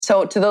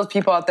So to those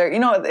people out there,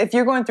 if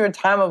you're going through a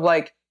time of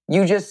like,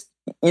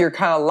 you're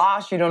kind of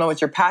lost, you don't know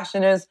what your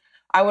passion is,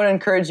 I would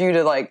encourage you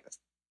to like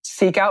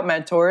seek out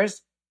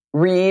mentors,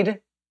 read,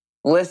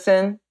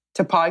 listen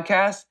to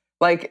podcasts,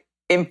 like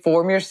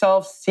inform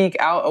yourself, seek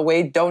out a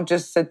way. Don't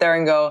just sit there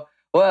and go,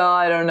 well,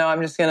 I don't know,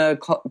 I'm just going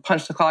to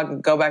punch the clock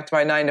and go back to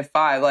my 9 to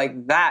 5.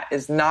 Like that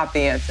is not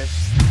the answer.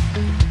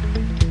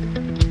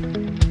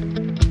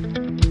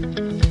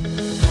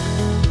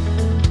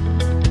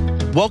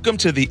 Welcome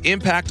to the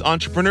Impact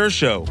Entrepreneur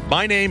Show.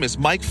 My name is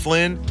Mike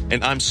Flynn,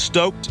 and I'm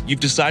stoked you've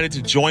decided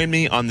to join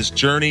me on this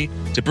journey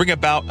to bring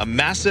about a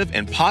massive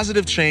and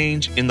positive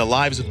change in the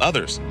lives of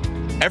others.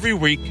 Every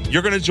week,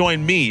 you're going to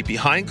join me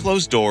behind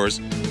closed doors,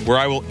 where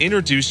I will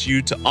introduce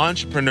you to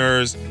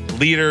entrepreneurs,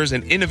 leaders,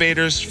 and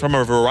innovators from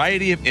a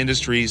variety of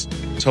industries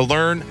to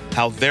learn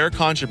how their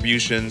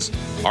contributions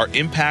are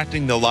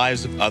impacting the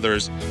lives of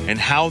others and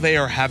how they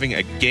are having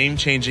a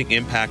game-changing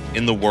impact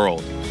in the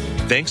world.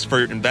 Thanks for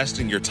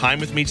investing your time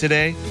with me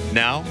today.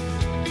 Now,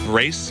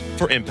 brace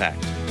for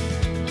impact.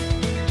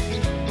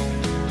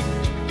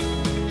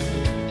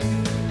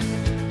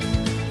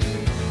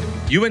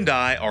 You and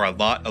I are a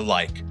lot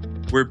alike.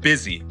 We're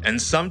busy, and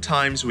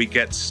sometimes we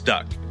get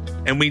stuck,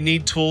 and we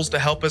need tools to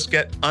help us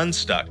get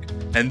unstuck.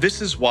 And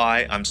this is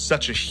why I'm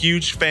such a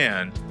huge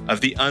fan of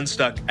the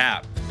Unstuck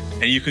app.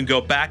 And you can go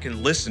back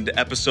and listen to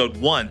episode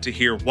 1 to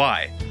hear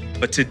why.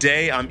 But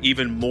today, I'm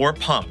even more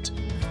pumped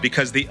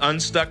because the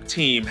Unstuck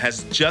team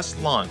has just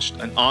launched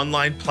an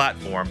online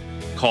platform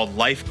called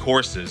Life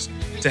Courses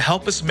to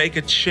help us make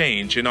a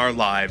change in our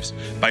lives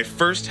by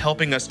first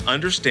helping us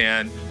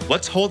understand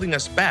what's holding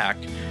us back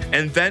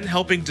and then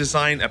helping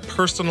design a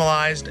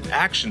personalized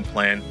action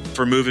plan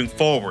for moving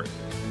forward.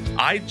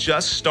 I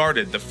just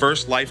started the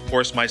first life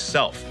course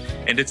myself,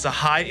 and it's a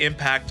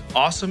high-impact,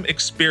 awesome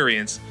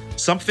experience,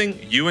 something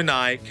you and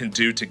I can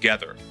do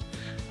together.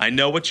 I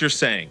know what you're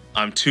saying.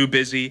 I'm too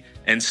busy,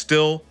 and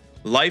still,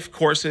 Life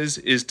Courses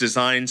is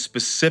designed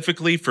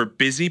specifically for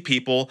busy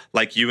people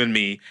like you and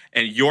me,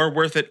 and you're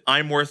worth it,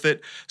 I'm worth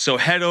it. So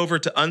head over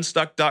to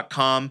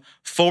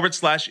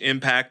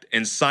unstuck.com/impact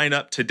and sign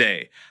up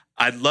today.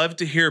 I'd love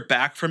to hear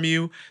back from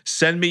you.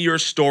 Send me your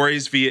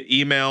stories via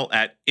email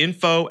at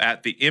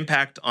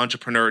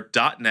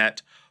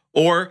info@theimpactentrepreneur.net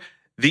or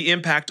the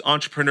Impact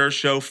Entrepreneur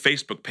Show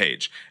Facebook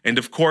page. And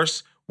of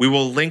course, we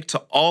will link to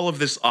all of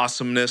this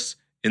awesomeness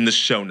in the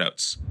show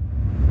notes.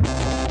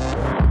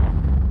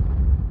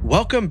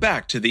 Welcome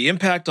back to the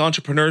Impact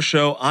Entrepreneur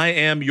Show. I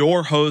am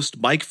your host,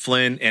 Mike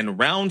Flynn, and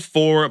round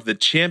 4 of the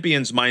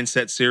Champions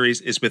Mindset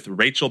series is with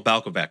Rachel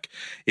Balkovec.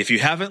 If you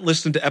haven't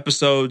listened to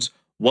episodes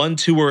 1,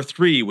 2, or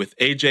 3 with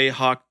AJ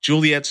Hawk,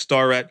 Juliet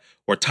Starrett,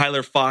 or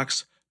Tyler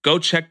Fox, go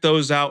check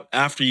those out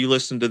after you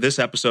listen to this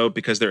episode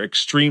because they're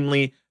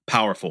extremely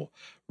powerful.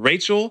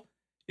 Rachel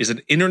is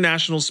an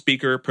international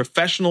speaker,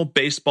 professional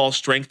baseball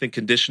strength and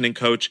conditioning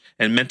coach,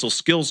 and mental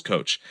skills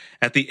coach.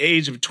 At the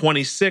age of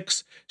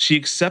 26, she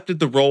accepted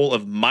the role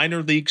of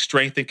minor league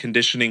strength and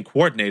conditioning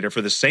coordinator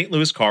for the St.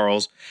 Louis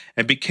Cardinals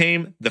and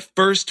became the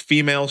first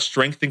female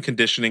strength and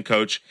conditioning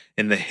coach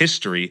in the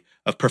history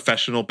of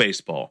professional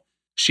baseball.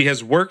 She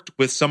has worked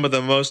with some of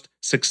the most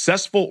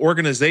successful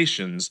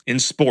organizations in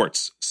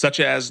sports, such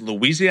as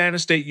Louisiana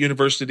State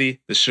University,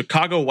 the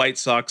Chicago White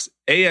Sox,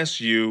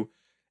 ASU,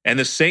 and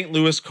the St.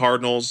 Louis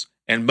Cardinals,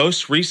 and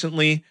most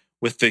recently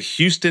with the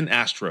Houston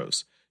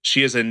Astros.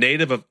 She is a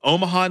native of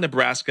Omaha,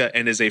 Nebraska,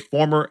 and is a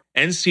former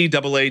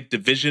NCAA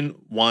Division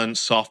I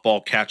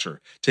softball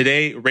catcher.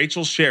 Today,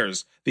 Rachel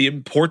shares the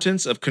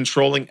importance of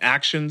controlling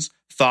actions,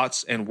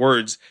 thoughts, and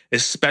words,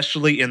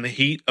 especially in the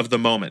heat of the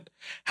moment,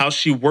 how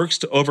she works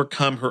to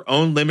overcome her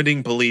own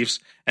limiting beliefs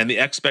and the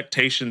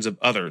expectations of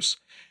others,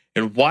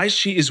 and why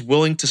she is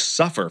willing to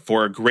suffer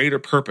for a greater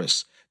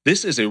purpose.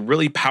 This is a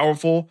really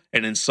powerful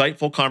and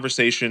insightful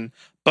conversation.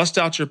 Bust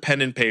out your pen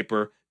and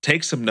paper,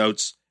 take some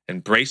notes,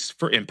 and brace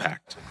for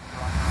impact.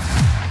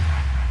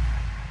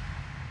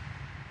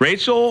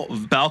 Rachel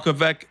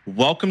Balkovec,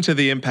 welcome to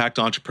the Impact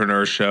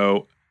Entrepreneur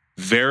Show.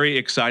 Very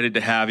excited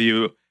to have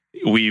you.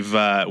 We've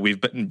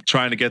been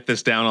trying to get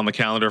this down on the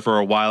calendar for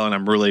a while, and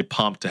I'm really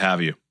pumped to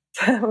have you.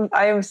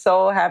 I am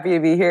so happy to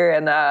be here,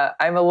 and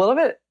I'm a little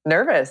bit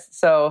nervous,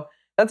 so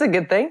that's a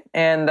good thing.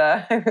 And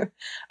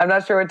I'm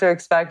not sure what to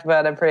expect,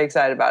 but I'm pretty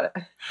excited about it.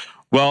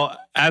 Well,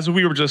 as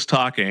we were just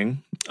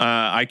talking,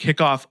 I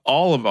kick off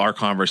all of our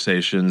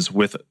conversations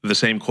with the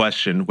same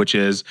question, which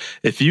is,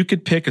 if you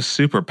could pick a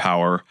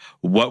superpower,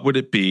 what would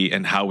it be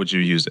and how would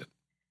you use it?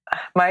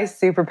 My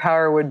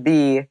superpower would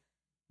be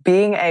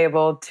being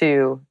able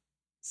to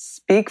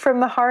speak from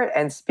the heart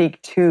and speak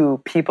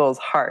to people's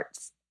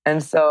hearts.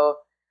 And so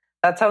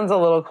that sounds a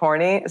little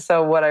corny.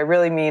 So what I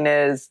really mean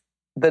is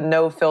the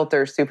no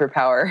filter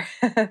superpower,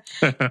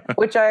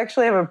 which I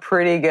actually have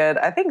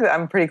I think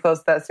I'm pretty close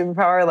to that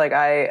superpower. Like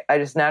I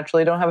just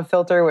naturally don't have a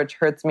filter, which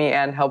hurts me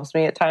and helps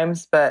me at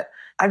times. But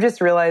I'm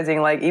just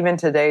realizing, like, even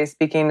today,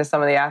 speaking to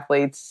some of the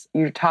athletes,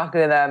 you're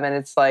talking to them and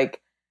it's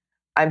like,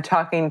 I'm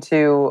talking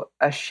to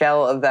a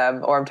shell of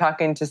them, or I'm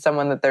talking to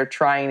someone that they're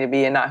trying to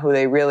be and not who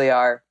they really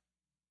are.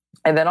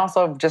 And then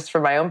also just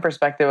from my own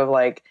perspective of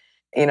like,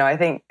 I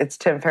think it's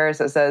Tim Ferriss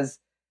that says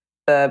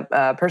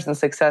the person's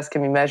success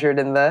can be measured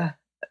in the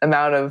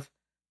amount of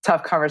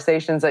tough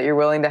conversations that you're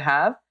willing to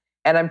have.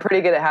 And I'm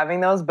pretty good at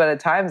having those, but at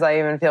times I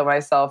even feel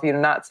myself,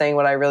 not saying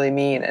what I really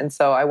mean. And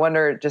so I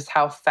wonder just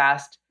how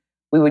fast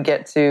we would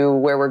get to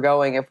where we're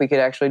going if we could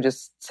actually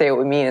just say what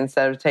we mean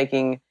instead of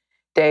taking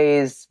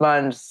days,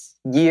 months,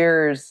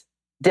 years,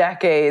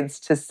 decades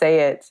to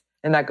say it.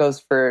 And that goes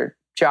for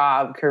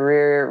job,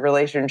 career,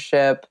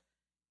 relationship,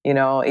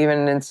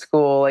 even in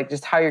school, like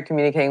just how you're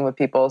communicating with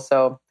people.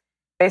 So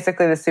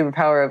basically the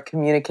superpower of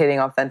communicating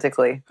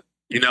authentically.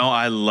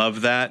 I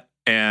love that.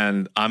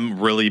 And I'm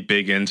really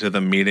big into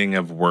the meaning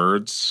of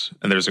words.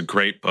 And there's a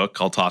great book.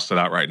 I'll toss it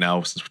out right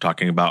now since we're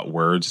talking about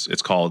words.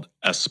 It's called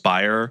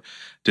Aspire,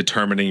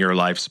 Determining Your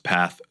Life's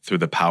Path Through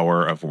the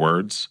Power of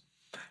Words.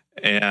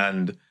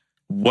 And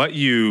what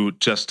you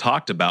just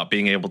talked about,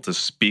 being able to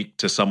speak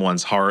to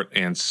someone's heart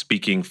and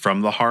speaking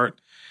from the heart,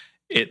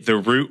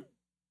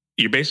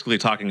 you're basically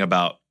talking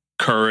about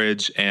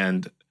courage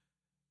and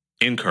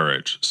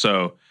encourage.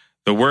 So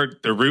the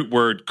root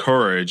word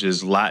courage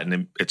is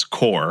Latin, it's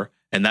cor,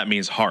 and that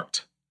means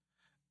heart.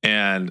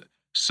 And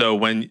so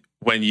when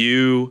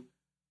you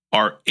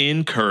are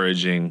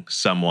encouraging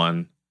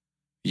someone,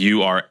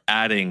 you are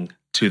adding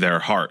to their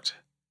heart.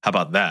 How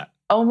about that?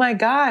 Oh my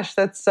gosh,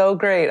 that's so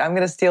great. I'm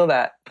going to steal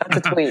that.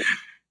 That's a tweet.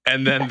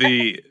 And then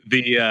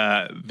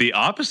the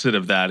opposite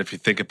of that, if you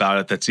think about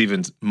it, that's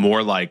even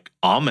more like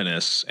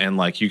ominous and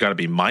like you got to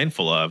be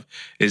mindful of,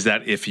 is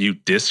that if you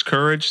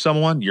discourage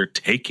someone, you're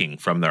taking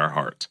from their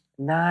heart.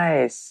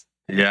 Nice.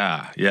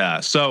 Yeah.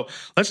 So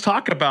let's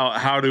talk about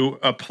how to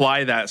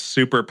apply that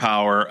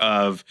superpower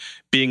of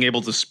being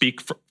able to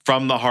speak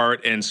from the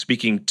heart and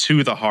speaking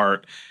to the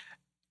heart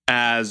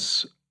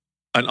as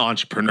an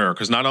entrepreneur.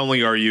 Because not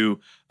only are you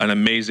an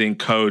amazing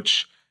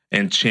coach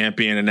and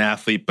champion and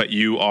athlete, but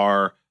you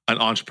are an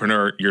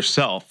entrepreneur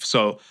yourself.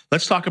 So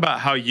let's talk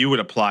about how you would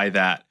apply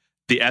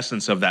the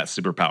essence of that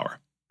superpower.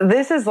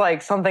 This is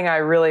like something I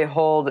really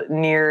hold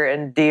near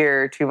and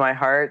dear to my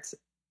heart.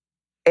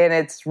 And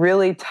it's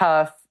really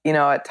tough,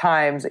 at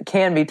times. It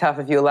can be tough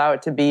if you allow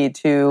it to be,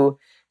 to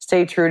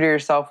stay true to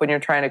yourself when you're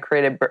trying to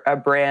create a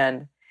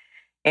brand.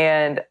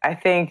 And I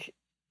think,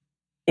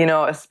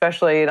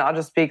 especially, and I'll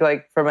just speak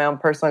like from my own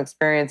personal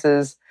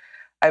experiences,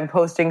 I'm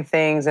posting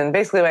things and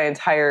basically my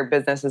entire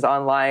business is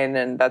online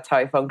and that's how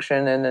I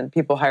function. And then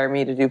people hire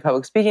me to do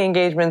public speaking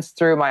engagements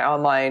through my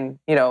online,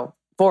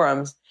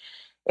 forums.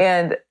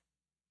 And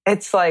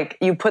it's like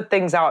you put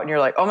things out and you're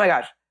like, oh my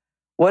gosh,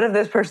 what if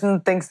this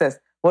person thinks this?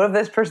 What if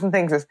this person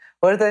thinks this?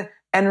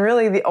 And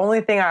really the only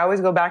thing I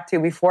always go back to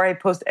before I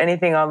post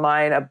anything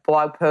online, a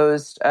blog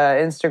post,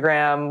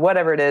 Instagram,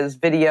 whatever it is,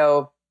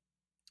 video,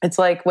 it's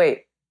like,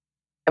 wait,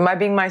 am I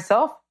being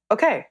myself?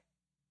 Okay,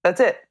 that's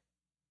it.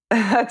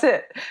 That's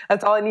it.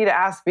 That's all I need to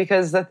ask.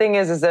 Because the thing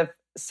is if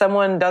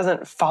someone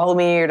doesn't follow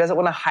me or doesn't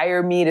want to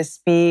hire me to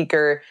speak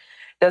or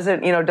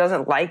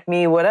doesn't like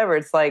me, whatever,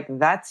 it's like,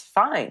 that's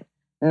fine.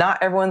 Not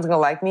everyone's going to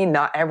like me.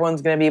 Not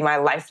everyone's going to be my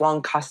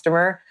lifelong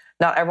customer.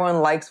 Not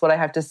everyone likes what I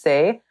have to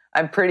say.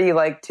 I'm pretty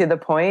like to the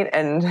point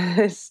and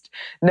just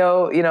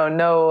no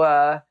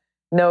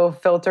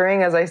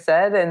filtering, as I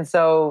said. And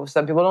so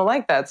some people don't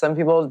like that. Some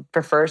people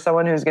prefer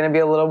someone who's going to be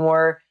a little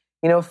more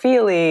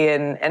feely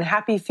and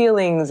happy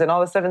feelings and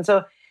all this stuff. And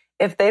so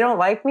if they don't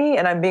like me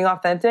and I'm being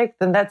authentic,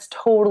 then that's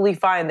totally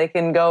fine. They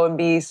can go and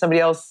be somebody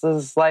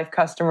else's life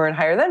customer and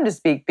hire them to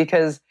speak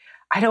because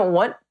I don't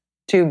want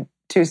to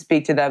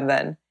speak to them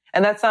then.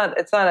 And it's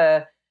not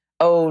a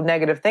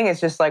negative thing. It's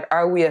just like,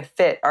 are we a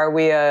fit? Are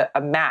we a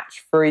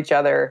match for each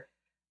other?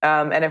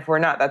 And if we're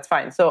not, that's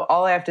fine. So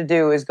all I have to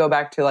do is go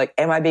back to like,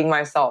 am I being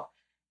myself?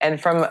 And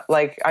from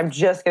like, I'm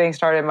just getting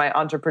started in my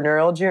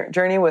entrepreneurial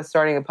journey with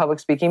starting a public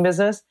speaking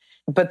business.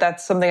 But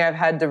that's something I've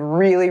had to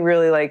really,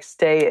 really like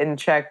stay in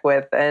check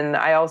with. And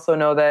I also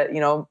know that,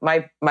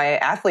 my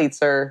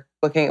athletes are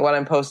looking at what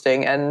I'm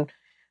posting and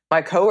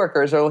my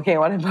coworkers are looking at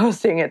what I'm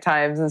posting at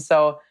times. And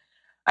so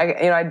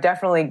I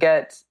definitely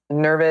get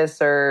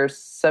nervous or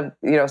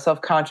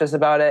self-conscious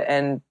about it.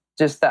 And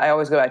just that I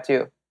always go back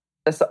to,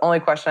 that's the only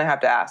question I have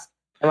to ask.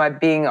 Am I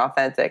being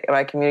authentic? Am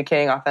I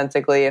communicating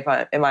authentically?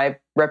 Am I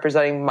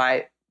representing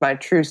my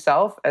true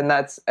self? And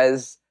that's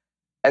as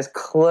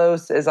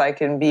close as I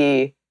can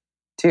be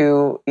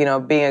to,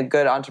 being a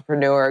good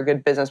entrepreneur, a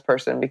good business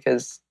person,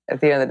 because at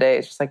the end of the day,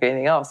 it's just like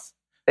anything else.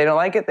 They don't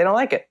like it. They don't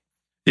like it.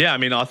 Yeah. I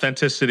mean,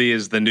 authenticity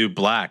is the new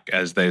black,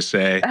 as they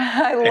say.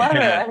 I love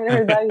it. I haven't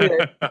heard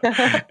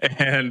that either.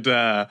 And,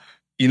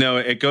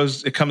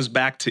 it comes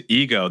back to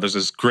ego. There's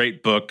this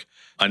great book,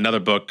 another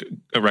book,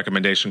 a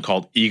recommendation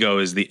called Ego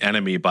is the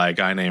Enemy by a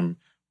guy named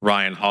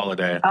Ryan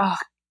Holiday. Oh,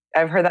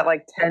 I've heard that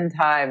like 10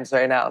 times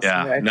right now.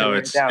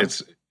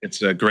 So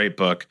it's a great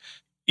book.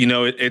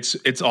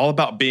 It's all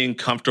about being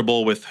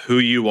comfortable with who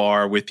you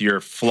are, with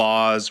your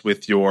flaws,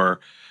 with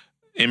your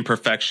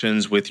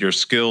imperfections, with your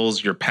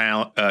skills, your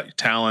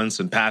talents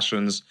and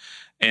passions.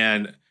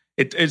 And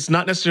it's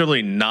not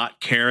necessarily not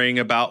caring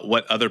about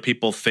what other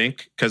people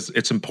think, because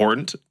it's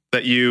important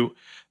that you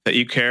that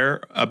you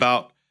care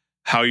about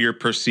how you're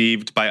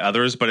perceived by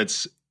others, but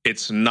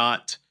it's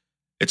not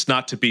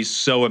to be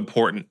so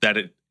important that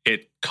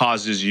it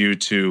causes you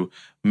to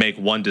make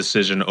one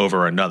decision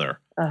over another.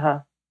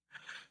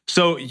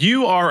 So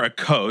you are a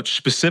coach,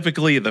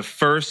 specifically the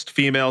first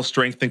female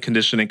strength and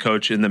conditioning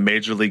coach in the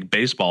Major League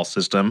Baseball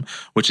system,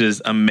 which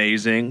is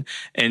amazing.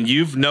 And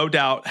you've no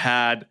doubt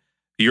had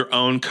your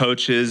own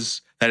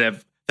coaches that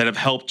have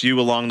helped you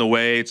along the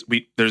way.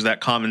 There's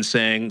that common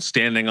saying,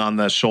 standing on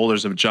the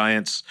shoulders of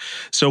giants.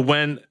 So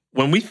when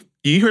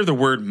you hear the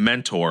word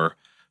mentor,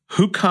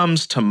 who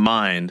comes to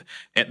mind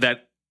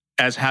that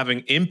as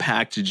having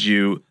impacted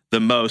you the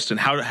most, and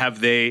how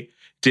did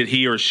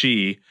he or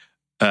she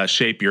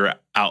shape your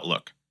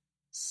outlook?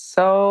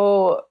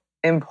 So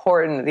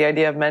important, the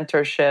idea of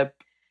mentorship,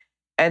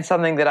 and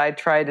something that I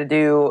try to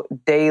do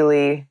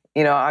daily,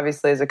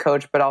 obviously as a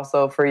coach, but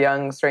also for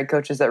young strength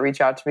coaches that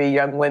reach out to me,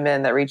 young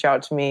women that reach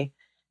out to me.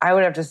 I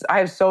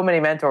have so many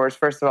mentors,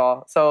 first of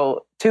all.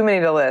 So too many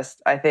to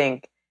list, I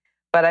think.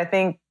 But I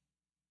think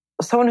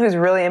someone who's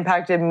really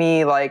impacted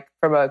me, like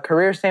from a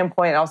career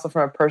standpoint, and also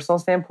from a personal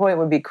standpoint,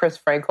 would be Chris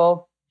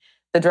Frankel,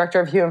 the director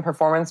of human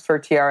performance for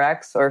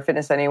TRX or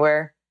Fitness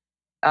Anywhere.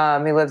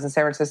 He lives in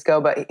San Francisco,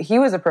 but he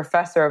was a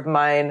professor of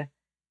mine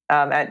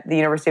at the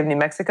University of New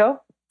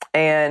Mexico.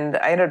 And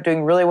I ended up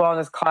doing really well in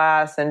his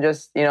class and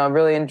just,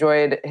 really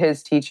enjoyed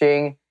his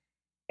teaching.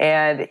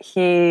 And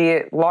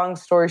he, long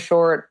story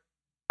short,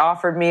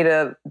 offered me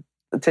to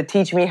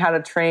teach me how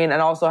to train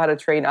and also how to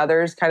train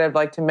others, kind of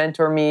like to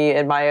mentor me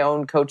in my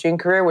own coaching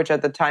career, which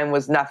at the time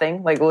was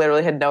nothing, like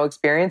literally had no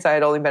experience. I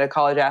had only been a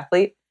college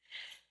athlete.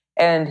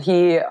 And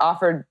he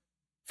offered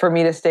for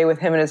me to stay with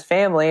him and his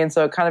family. And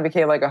so it kind of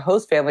became like a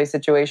host family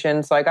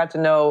situation. So I got to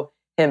know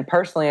him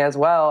personally as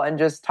well, and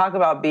just talk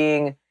about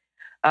being,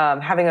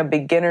 having a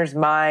beginner's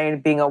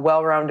mind, being a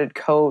well-rounded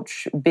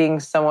coach, being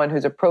someone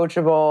who's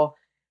approachable,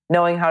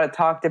 knowing how to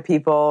talk to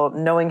people,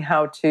 knowing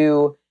how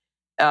to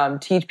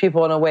teach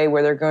people in a way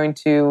where they're going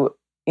to,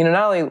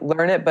 not only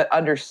learn it, but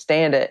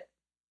understand it,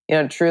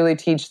 truly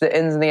teach the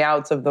ins and the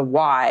outs of the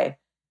why.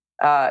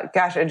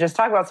 And just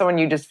talk about someone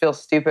you just feel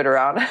stupid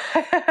around.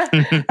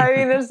 I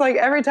mean, there's like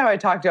every time I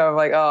talk to him, I'm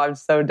like, oh, I'm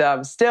so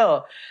dumb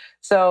still.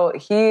 So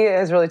he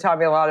has really taught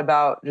me a lot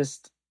about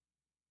just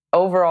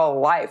overall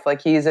life.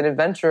 Like he's an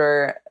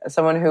adventurer,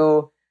 someone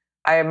who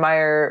I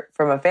admire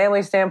from a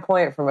family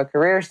standpoint, from a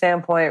career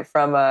standpoint,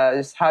 from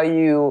just how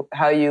you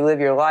live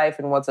your life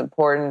and what's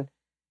important.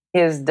 He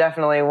is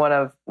definitely one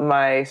of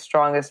my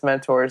strongest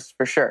mentors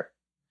for sure.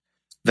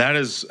 That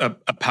is a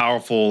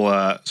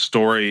powerful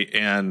story,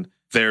 and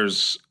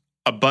there's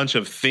a bunch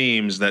of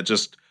themes that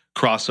just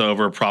cross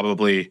over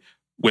probably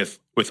with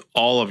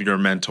all of your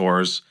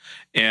mentors,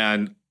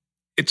 and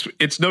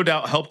it's no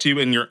doubt helped you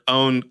in your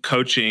own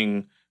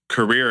coaching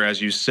career,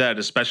 as you said,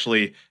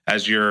 especially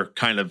as you're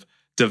kind of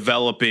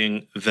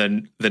developing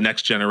the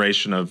next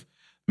generation of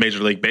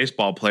Major League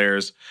Baseball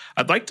players.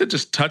 I'd like to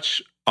just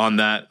touch on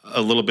that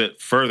a little bit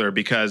further,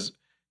 because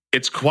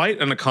it's quite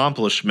an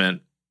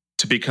accomplishment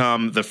to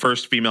become the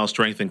first female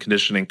strength and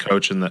conditioning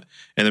coach in the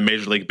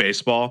Major League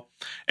Baseball.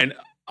 And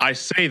I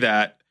say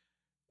that,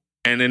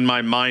 and in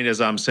my mind as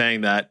I'm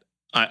saying that,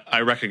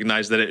 I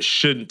recognize that it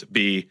shouldn't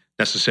be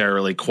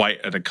necessarily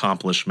quite an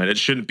accomplishment. It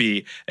shouldn't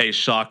be a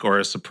shock or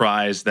a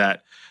surprise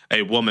that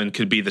a woman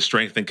could be the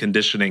strength and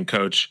conditioning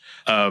coach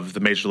of a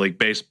Major League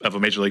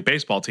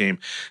Baseball team.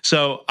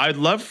 So I'd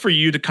love for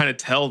you to kind of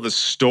tell the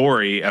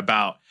story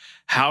about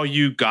how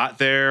you got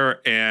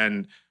there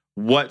and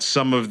what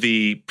some of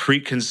the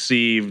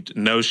preconceived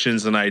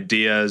notions and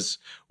ideas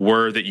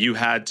were that you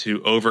had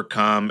to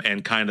overcome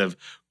and kind of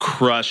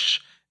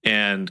crush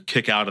and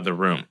kick out of the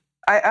room.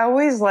 I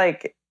always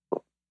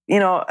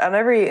on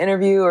every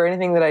interview or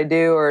anything that I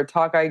do or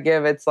talk I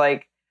give, it's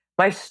like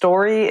my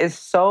story is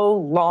so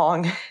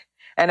long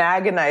and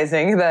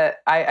agonizing that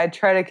I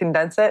try to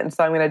condense it. And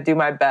so I'm going to do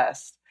my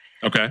best.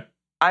 Okay.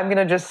 I'm going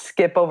to just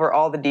skip over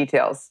all the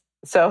details.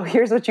 So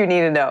here's what you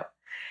need to know.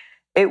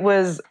 It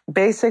was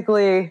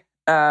basically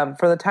for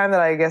the time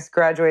that I guess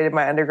graduated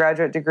my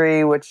undergraduate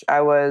degree, which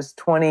I was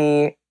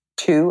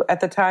 22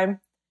 at the time.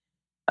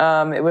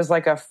 It was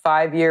like a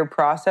 5-year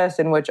process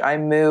in which I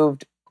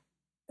moved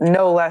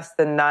no less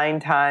than 9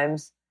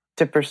 times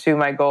to pursue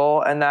my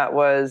goal. And that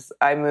was,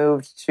 I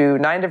moved to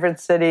 9 different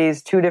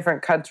cities, 2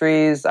 different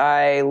countries.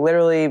 I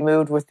literally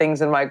moved with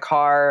things in my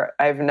car.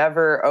 I've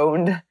never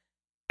owned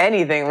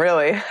anything,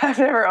 really. I've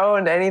never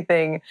owned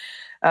anything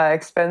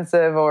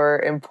expensive or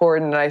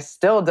important. And I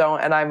still don't.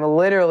 And I'm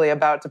literally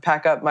about to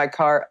pack up my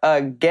car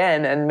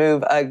again and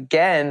move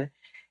again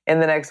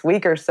in the next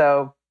week or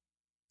so.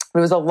 It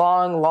was a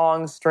long,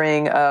 long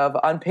string of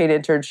unpaid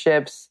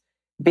internships,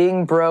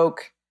 being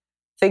broke,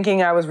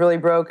 thinking I was really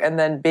broke, and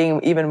then being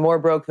even more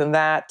broke than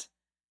that,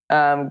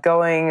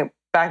 going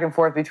back and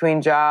forth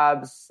between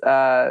jobs,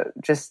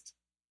 just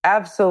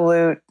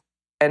absolute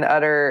and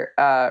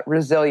utter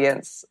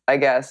resilience, I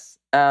guess.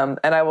 And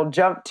I will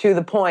jump to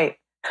the point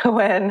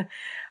when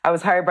I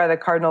was hired by the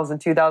Cardinals in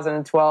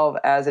 2012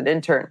 as an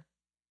intern.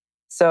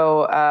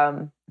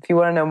 So if you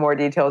want to know more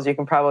details, you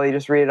can probably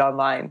just read it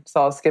online.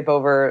 So I'll skip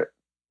over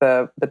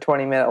the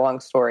 20-minute long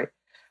story.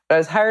 But I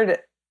was hired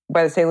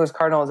by the St. Louis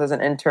Cardinals as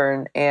an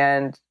intern,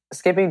 and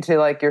skipping to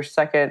like your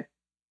second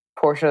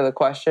portion of the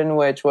question,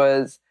 which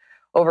was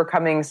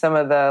overcoming some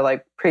of the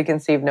like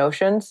preconceived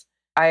notions.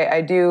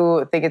 I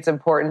do think it's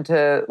important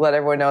to let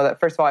everyone know that,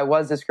 first of all, I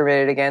was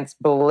discriminated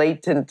against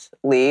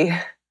blatantly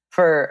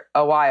for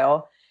a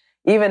while.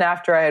 Even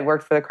after I had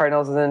worked for the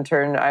Cardinals as an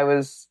intern, I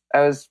was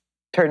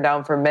turned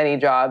down for many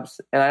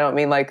jobs. And I don't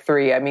mean like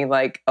 3, I mean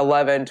like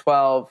 11,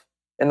 12.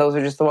 And those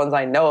are just the ones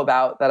I know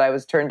about that I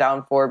was turned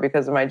down for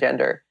because of my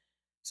gender.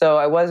 So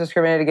I was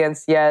discriminated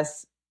against,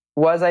 yes.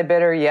 Was I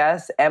bitter?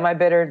 Yes. Am I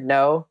bitter?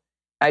 No.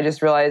 I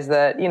just realized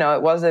that,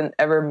 it wasn't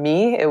ever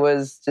me. It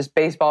was just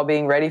baseball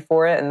being ready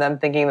for it and them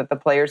thinking that the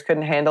players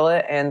couldn't handle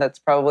it. And that's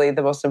probably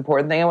the most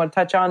important thing I want to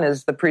touch on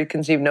is the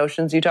preconceived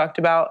notions you talked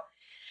about.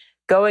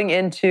 Going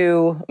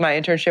into my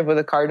internship with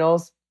the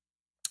Cardinals,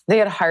 they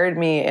had hired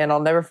me, and I'll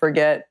never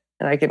forget,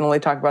 and I can only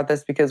talk about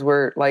this because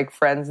we're like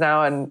friends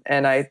now,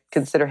 and I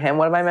consider him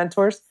one of my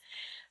mentors.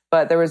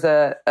 But there was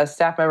a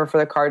staff member for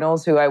the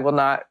Cardinals who I will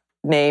not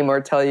name or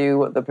tell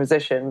you the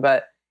position,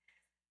 but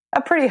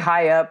a pretty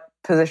high up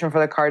position for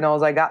the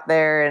Cardinals. I got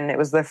there and it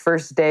was the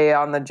first day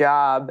on the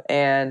job,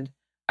 and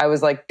I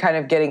was like kind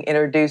of getting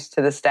introduced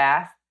to the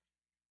staff,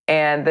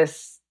 and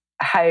this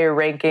higher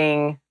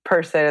ranking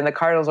person in the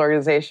Cardinals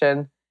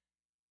organization,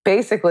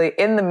 basically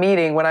in the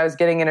meeting when I was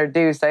getting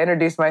introduced, I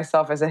introduced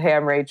myself. I said, "Hey,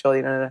 I'm Rachel,"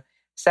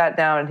 sat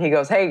down, and he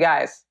goes, "Hey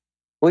guys,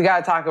 we got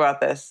to talk about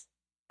this.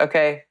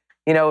 Okay.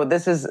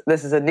 This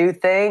is a new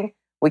thing.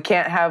 We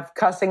can't have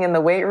cussing in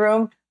the weight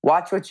room.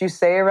 Watch what you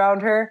say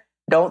around her.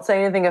 Don't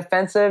say anything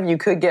offensive. You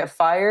could get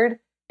fired.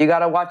 You got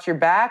to watch your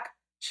back.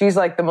 She's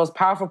like the most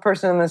powerful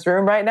person in this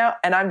room right now."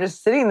 And I'm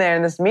just sitting there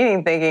in this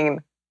meeting thinking,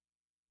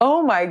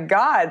 oh my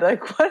God,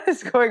 like what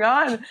is going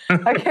on?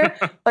 I can't,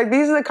 like,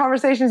 these are the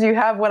conversations you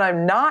have when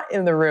I'm not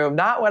in the room,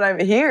 not when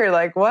I'm here.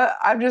 Like what?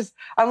 I'm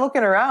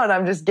looking around,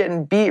 I'm just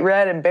getting beat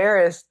red,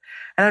 embarrassed.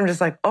 And I'm just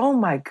like, oh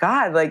my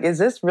God, like, is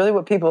this really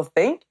what people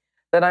think?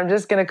 That I'm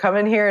just going to come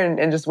in here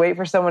and just wait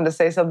for someone to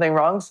say something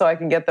wrong so I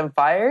can get them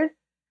fired?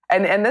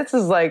 And this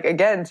is like,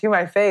 again, to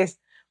my face.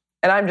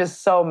 And I'm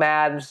just so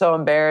mad and so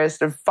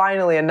embarrassed. And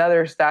finally,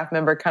 another staff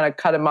member kind of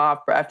cut him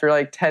off after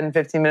like 10,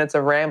 15 minutes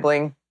of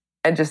rambling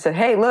and just said,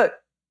 "Hey, look,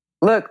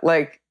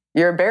 like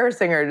you're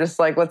embarrassing her. Just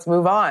like, let's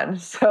move on."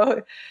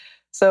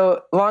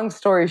 So long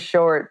story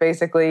short,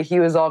 basically he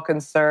was all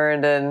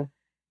concerned and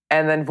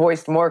then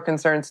voiced more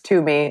concerns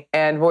to me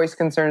and voiced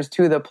concerns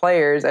to the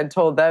players and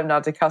told them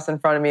not to cuss in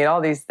front of me and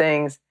all these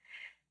things.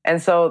 And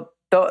so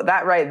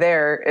that right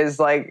there is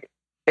like,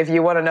 if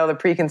you want to know the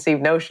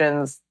preconceived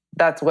notions,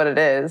 that's what it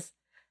is.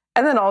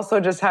 And then also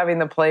just having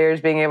the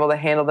players being able to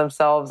handle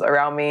themselves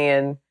around me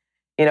and,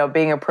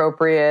 being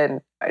appropriate.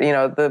 And,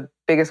 the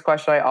biggest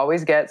question I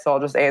always get, so I'll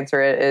just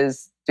answer it,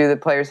 is, do the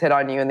players hit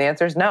on you? And the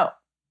answer is no.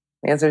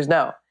 The answer is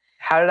no.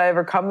 How did I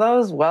overcome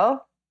those?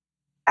 Well,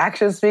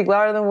 actions speak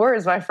louder than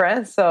words, my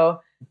friend.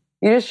 So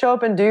you just show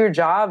up and do your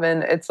job.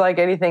 And it's like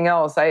anything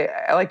else. I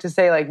like to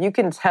say, like, you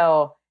can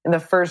tell in the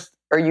first,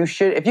 or you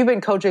should, if you've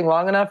been coaching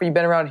long enough or you've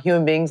been around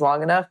human beings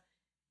long enough,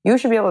 you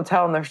should be able to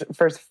tell in the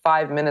first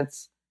 5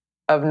 minutes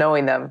of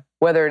knowing them,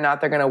 whether or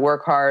not they're going to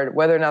work hard,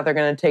 whether or not they're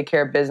going to take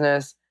care of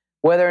business,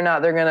 whether or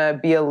not they're going to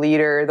be a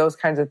leader, those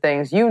kinds of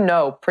things. You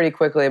know pretty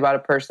quickly about a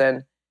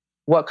person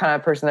what kind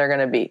of person they're going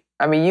to be.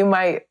 I mean, you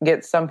might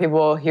get some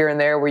people here and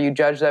there where you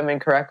judge them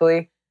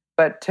incorrectly,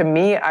 but to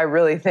me, I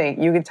really think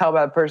you can tell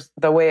by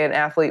the way an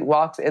athlete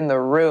walks in the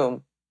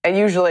room, and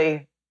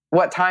usually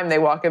what time they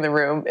walk in the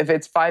room, if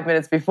it's 5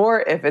 minutes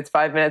before, if it's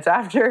 5 minutes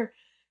after,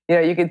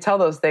 you can tell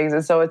those things.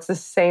 And so it's the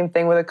same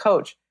thing with a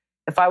coach.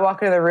 If I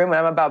walk into the room and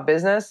I'm about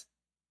business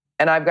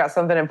and I've got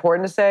something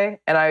important to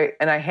say and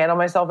I handle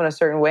myself in a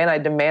certain way and I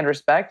demand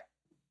respect,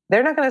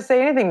 they're not going to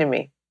say anything to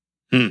me.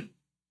 And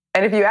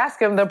if you ask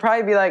them, they'll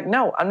probably be like,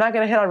 "No, I'm not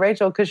going to hit on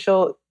Rachel because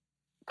she'll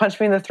punch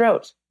me in the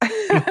throat."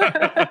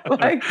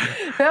 Like,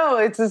 no,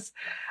 it's just,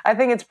 I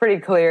think it's pretty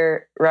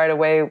clear right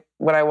away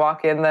when I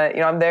walk in that,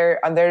 I'm there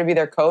to be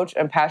their coach.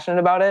 I'm passionate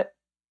about it.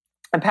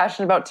 I'm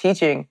passionate about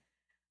teaching.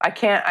 I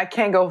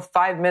can't go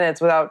 5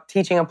 minutes without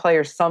teaching a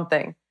player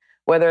something,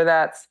 whether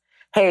that's,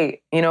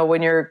 hey,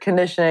 when you're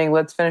conditioning,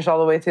 let's finish all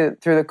the way through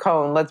the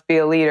cone. Let's be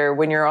a leader.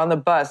 When you're on the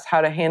bus, how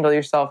to handle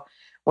yourself.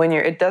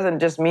 It doesn't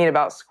just mean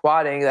about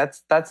squatting.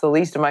 That's the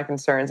least of my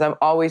concerns. I'm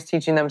always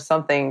teaching them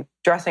something,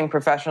 dressing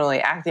professionally,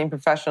 acting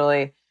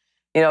professionally.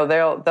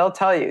 They'll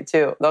tell you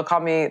too.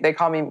 They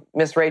call me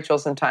Miss Rachel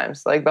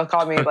sometimes. Like they'll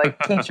call me like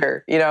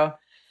teacher,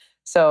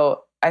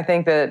 So I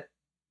think that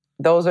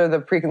those are the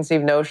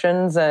preconceived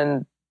notions,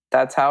 and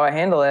that's how I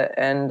handle it.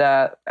 And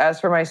as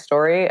for my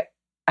story,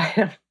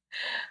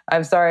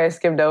 I'm sorry I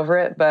skimmed over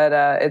it, but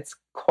it's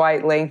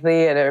quite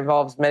lengthy and it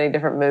involves many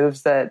different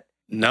moves that.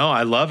 No,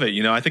 I love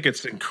it. I think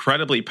it's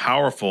incredibly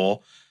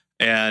powerful.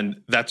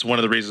 And that's one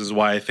of the reasons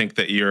why I think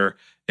that you're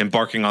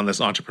embarking on this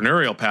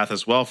entrepreneurial path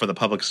as well for the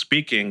public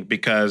speaking,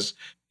 because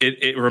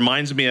it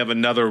reminds me of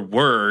another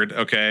word,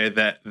 okay,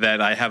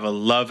 that I have a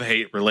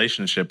love-hate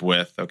relationship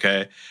with,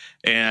 okay?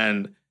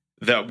 And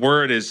that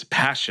word is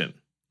passion,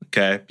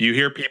 okay? You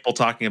hear people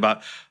talking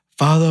about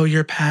follow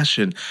your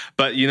passion,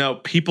 but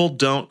people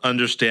don't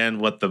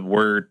understand what the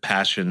word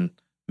passion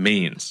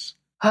means.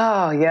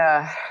 Oh,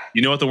 yeah.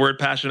 You know what the word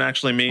passion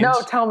actually means?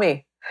 No, tell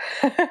me.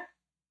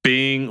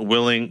 Being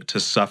willing to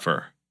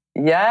suffer.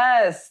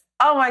 Yes.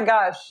 Oh my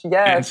gosh,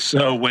 yes. And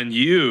so when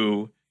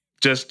you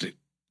just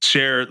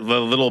share the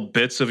little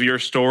bits of your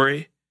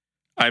story,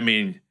 I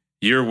mean,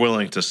 you're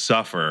willing to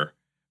suffer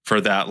for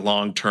that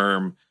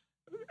long-term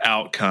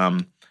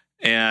outcome.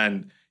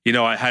 And,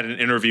 I had an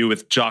interview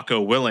with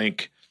Jocko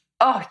Willink.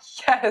 Oh,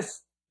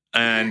 yes.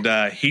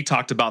 And he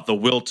talked about the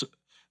will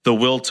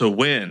to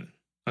win.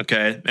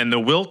 Okay. And the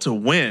will to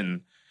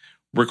win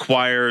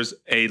requires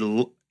a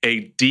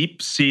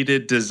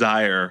deep-seated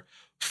desire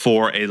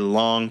for a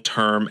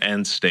long-term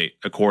end state,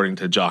 according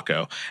to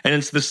Jocko. And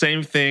it's the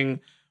same thing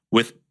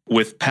with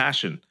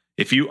passion.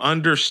 If you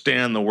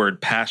understand the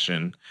word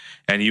passion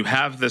and you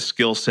have the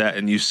skill set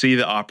and you see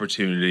the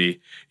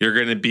opportunity, you're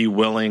going to be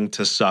willing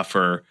to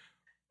suffer.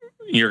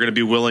 You're going to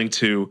be willing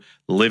to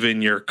live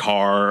in your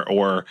car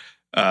or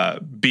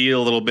be a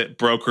little bit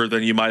broker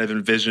than you might have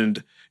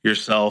envisioned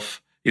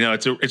yourself.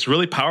 It's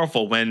really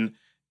powerful when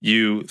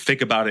you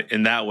think about it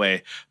in that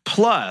way.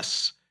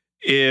 Plus,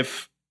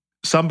 if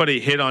somebody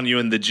hit on you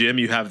in the gym,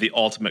 you have the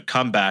ultimate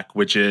comeback,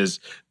 which is,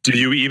 do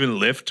you even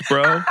lift,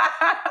 bro?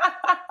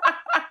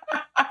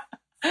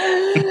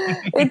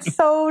 It's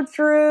so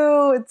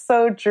true. It's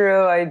so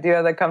true. I do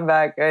have the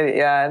comeback.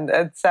 And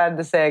it's sad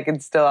to say I can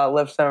still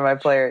outlift some of my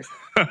players.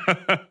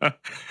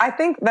 I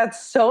think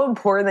that's so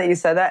important that you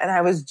said that. And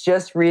I was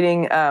just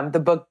reading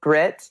the book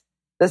Grit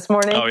this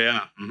morning. Oh,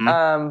 yeah.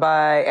 Mm-hmm.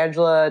 By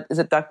Angela, is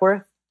it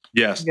Duckworth?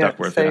 Yes,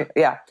 Duckworth.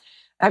 Yeah.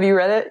 Have you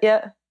read it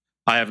yet?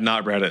 I have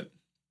not read it.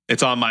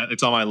 It's on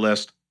my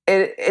list.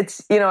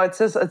 It's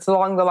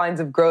along the lines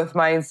of growth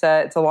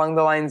mindset. It's along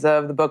the lines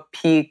of the book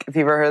Peak, if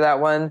you've ever heard that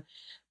one.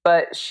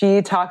 But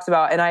she talks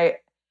about, and I've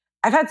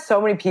had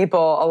so many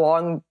people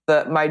along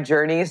my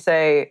journey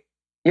say,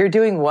 "You're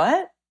doing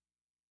what?"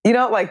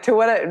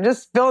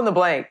 Just fill in the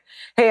blank.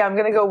 Hey, I'm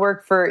going to go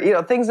work for,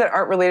 things that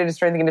aren't related to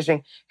strength and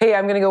conditioning. Hey,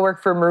 I'm going to go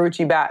work for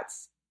Marucci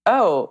Bats.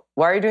 Oh,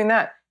 why are you doing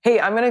that?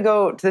 Hey, I'm going to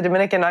go to the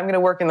Dominican. I'm going to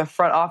work in the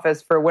front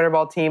office for a winter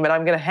ball team, and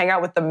I'm going to hang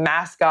out with the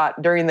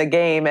mascot during the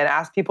game and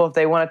ask people if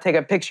they want to take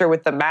a picture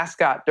with the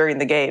mascot during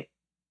the game.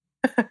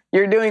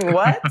 You're doing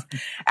what?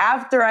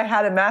 After I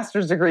had a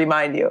master's degree,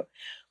 mind you.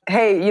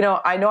 Hey,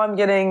 I know I'm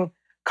getting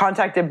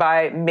contacted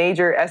by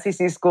major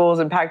SEC schools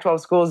and Pac-12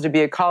 schools to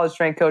be a college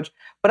strength coach,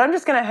 but I'm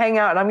just going to hang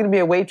out and I'm going to be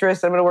a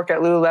waitress. I'm going to work at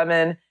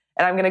Lululemon,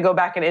 and I'm going to go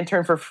back and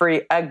intern for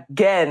free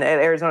again at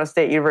Arizona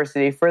State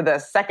University for the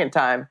second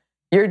time.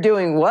 You're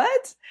doing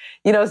what?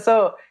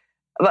 So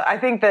I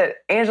think that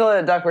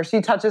Angela Duckworth,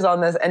 she touches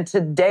on this. And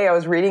today I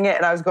was reading it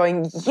and I was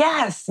going,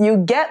 yes, you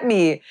get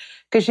me.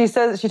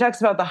 Because she talks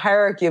about the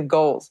hierarchy of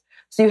goals.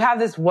 So you have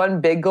this one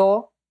big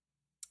goal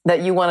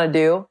that you want to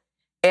do.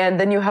 And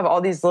then you have all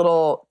these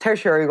little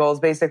tertiary goals,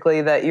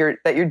 basically, that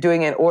you're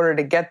doing in order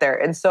to get there.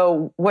 And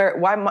so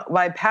why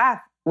my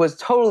path was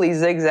totally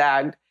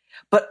zigzagged,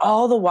 but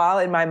all the while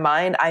in my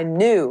mind, I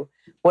knew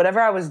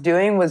whatever I was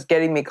doing was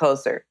getting me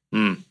closer.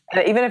 And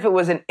even if it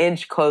was an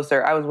inch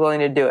closer, I was willing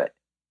to do it.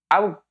 I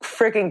would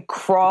freaking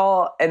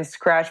crawl and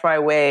scratch my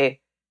way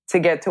to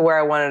get to where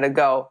I wanted to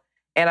go.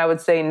 And I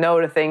would say no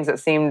to things that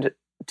seemed,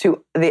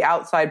 to the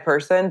outside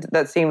person,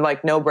 that seemed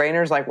like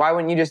no-brainers. Like, why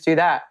wouldn't you just do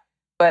that?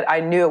 But I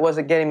knew it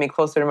wasn't getting me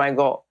closer to my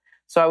goal.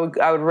 So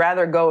I would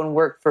rather go and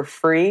work for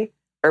free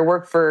or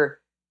work for,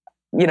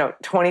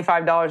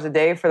 $25 a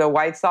day for the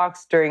White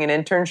Sox during an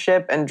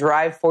internship and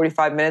drive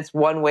 45 minutes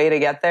one way to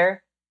get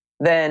there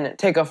than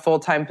take a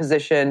full-time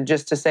position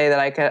just to say that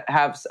I could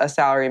have a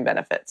salary and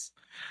benefits.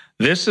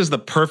 This is the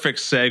perfect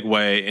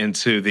segue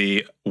into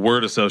the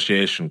word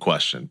association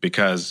question,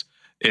 because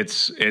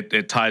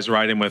it ties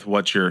right in with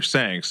what you're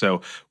saying.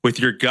 So with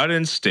your gut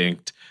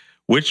instinct,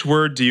 which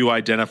word do you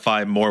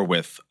identify more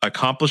with,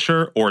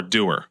 accomplisher or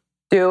doer?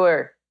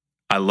 Doer.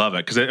 I love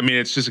it, because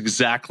it's just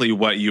exactly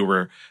what you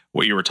were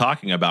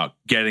talking about,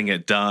 getting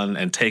it done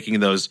and taking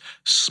those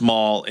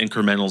small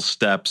incremental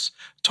steps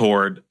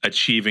toward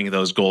achieving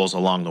those goals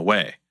along the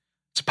way.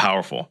 It's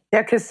powerful.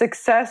 Yeah, because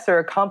success or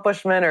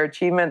accomplishment or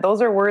achievement,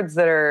 those are words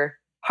that are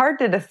hard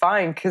to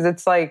define,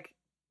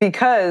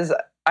 because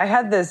I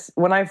had this,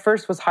 when I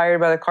first was hired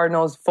by the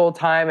Cardinals full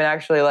time and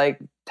actually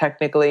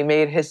technically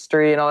made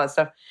history and all that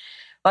stuff,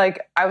 I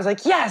was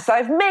like, yes,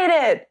 I've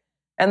made it.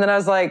 And then I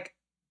was like,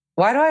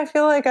 why do I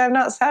feel like I'm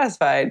not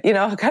satisfied?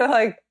 Kind of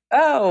like,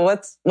 oh,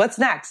 what's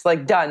next?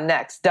 Done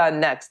next.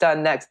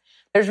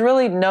 There's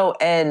really no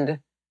end.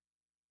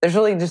 There's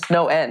really just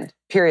no end,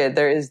 period.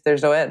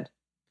 There's no end.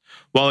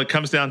 Well, it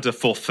comes down to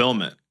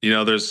fulfillment.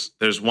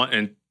 There's one,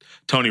 and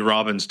Tony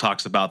Robbins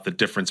talks about the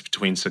difference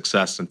between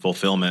success and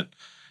fulfillment.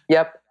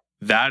 Yep.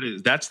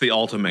 That's the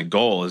ultimate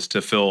goal, is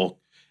to feel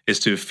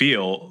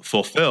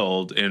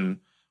fulfilled in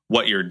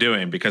what you're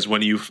doing. Because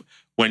when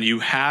when you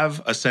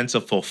have a sense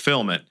of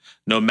fulfillment,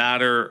 no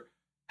matter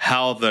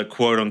how the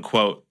quote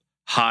unquote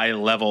high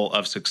level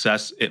of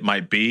success it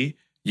might be,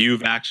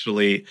 you've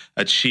actually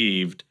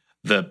achieved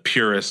the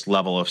purest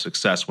level of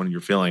success when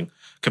you're feeling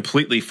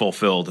completely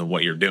fulfilled in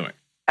what you're doing.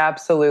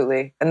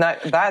 Absolutely. And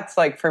that's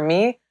like, for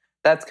me,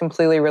 that's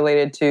completely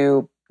related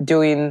to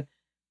doing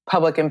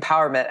public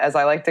empowerment, as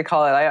I like to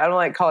call it. I don't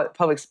like to call it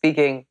public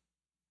speaking,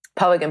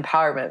 public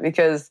empowerment,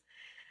 because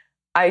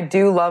I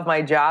do love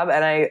my job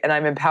and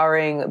I'm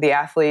empowering the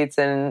athletes,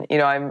 and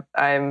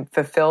I'm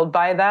fulfilled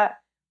by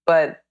that.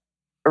 But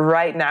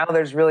right now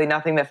there's really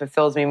nothing that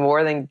fulfills me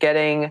more than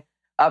getting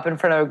up in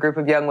front of a group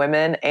of young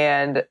women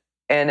and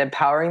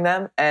empowering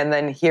them, and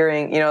then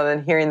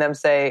hearing them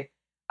say,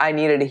 I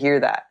needed to hear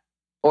that,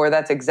 or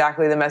that's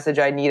exactly the message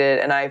I needed,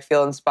 and I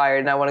feel inspired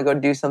and I want to go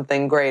do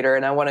something greater,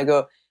 and I want to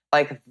go,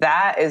 like,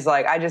 that is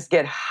like, I just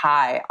get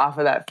high off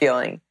of that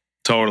feeling.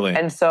 Totally.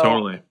 And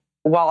so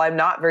while I'm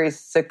not very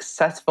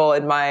successful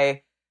in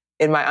my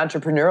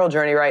entrepreneurial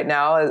journey right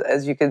now,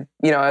 as you could,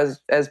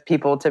 as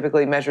people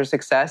typically measure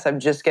success, I'm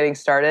just getting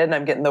started and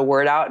I'm getting the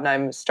word out and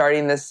I'm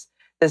starting this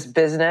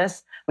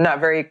business. I'm not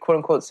very quote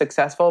unquote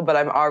successful, but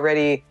I'm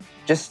already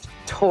just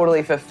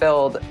totally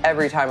fulfilled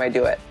every time I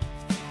do it.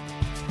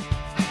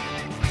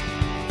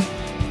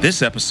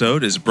 This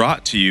episode is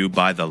brought to you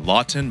by the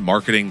Lawton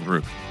Marketing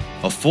Group,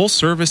 a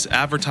full-service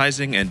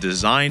advertising and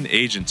design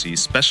agency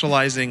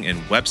specializing in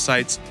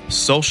websites,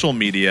 social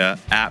media,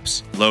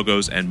 apps,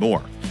 logos, and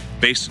more.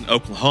 Based in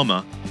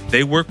Oklahoma,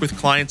 they work with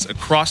clients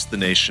across the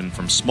nation,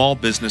 from small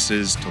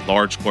businesses to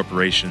large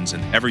corporations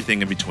and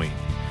everything in between.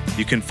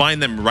 You can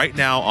find them right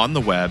now on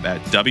the web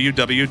at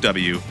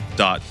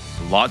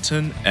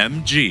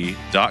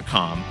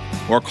www.lawtonmg.com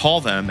or call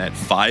them at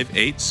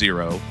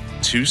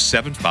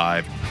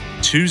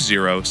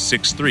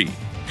 580-275-2063.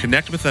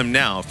 Connect with them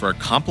now for a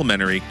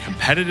complimentary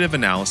competitive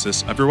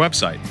analysis of your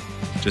website.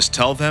 Just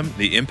tell them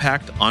the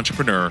Impact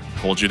Entrepreneur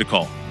told you to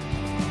call.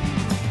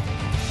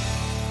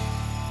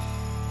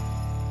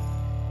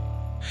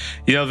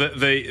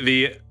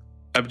 The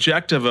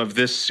objective of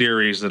this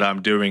series that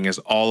I'm doing is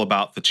all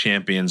about the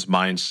champion's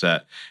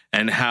mindset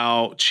and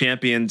how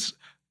champions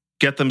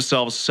get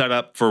themselves set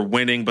up for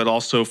winning, but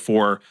also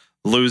for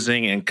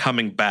losing and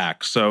coming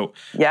back. So,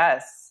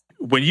 yes,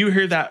 when you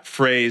hear that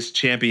phrase,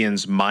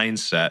 champion's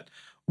mindset,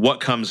 what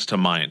comes to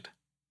mind?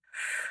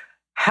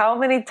 How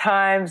many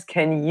times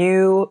can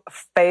you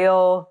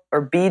fail or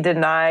be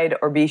denied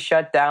or be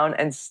shut down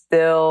and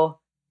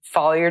still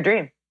follow your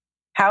dream?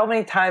 How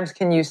many times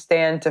can you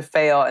stand to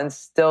fail and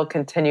still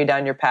continue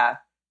down your path?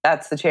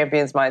 That's the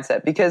champion's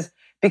mindset. Because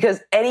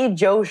any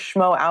Joe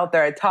Schmo out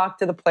there, I talk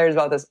to the players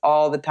about this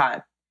all the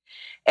time.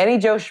 Any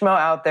Joe Schmo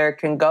out there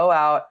can go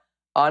out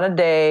on a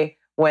day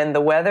when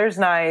the weather's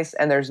nice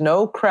and there's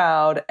no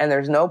crowd and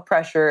there's no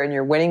pressure and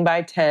you're winning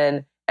by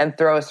 10 and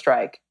throw a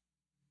strike.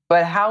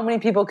 But how many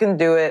people can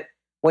do it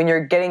when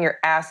you're getting your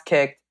ass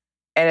kicked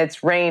and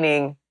it's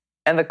raining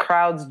and the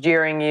crowd's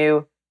jeering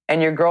you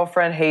and your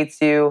girlfriend hates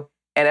you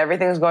and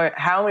everything's going?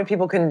 How many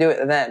people can do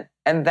it then?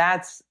 And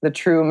that's the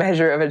true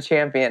measure of a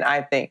champion,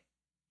 I think.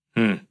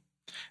 Do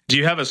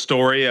you have a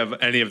story of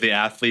any of the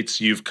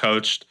athletes you've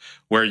coached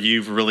where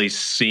you've really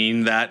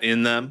seen that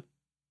in them?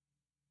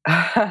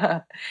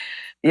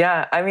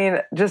 Yeah, I mean,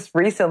 just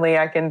recently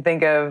I can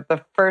think of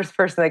the first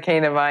person that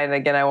came to mind.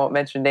 Again, I won't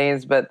mention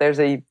names, but there's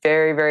a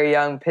very, very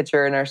young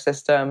pitcher in our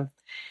system.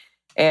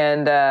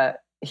 And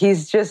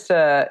he's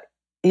a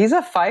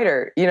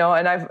fighter,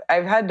 and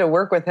I've had to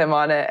work with him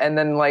on it. And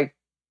then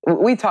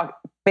we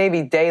talk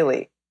maybe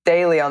daily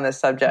on this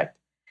subject.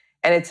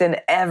 And it's in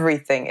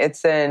everything.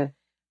 It's in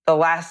the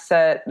last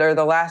set or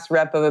the last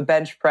rep of a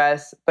bench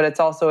press, but it's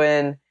also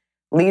in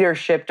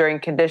leadership during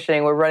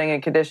conditioning. We're running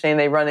in conditioning.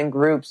 They run in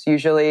groups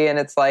usually. And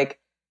it's like,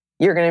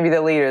 you're going to be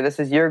the leader.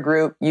 This is your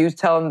group. You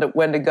tell them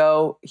when to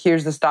go.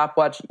 Here's the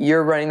stopwatch.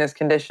 You're running this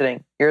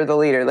conditioning. You're the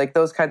leader. Like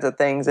those kinds of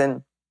things.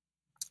 And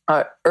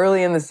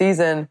early in the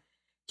season,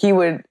 he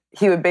would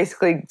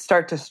basically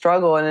start to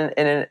struggle in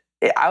an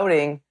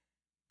outing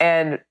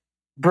and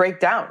break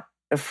down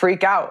and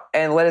freak out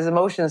and let his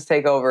emotions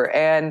take over.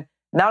 And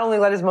not only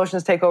let his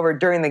emotions take over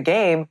during the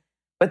game,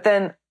 but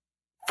then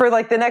for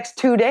the next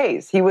 2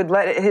 days, he would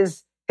let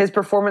his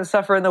performance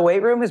suffer in the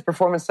weight room, his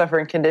performance suffer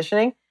in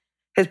conditioning,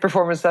 his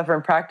performance suffer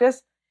in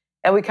practice.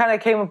 And we kind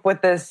of came up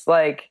with this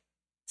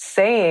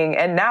saying,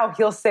 and now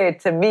he'll say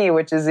it to me,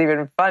 which is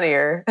even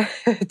funnier.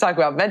 Talk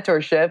about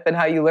mentorship and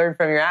how you learn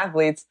from your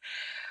athletes.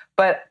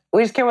 But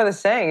we just came up with a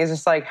saying. It's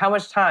just how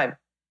much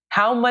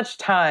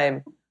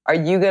time are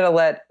you going to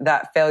let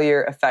that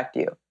failure affect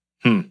you?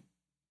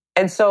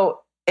 And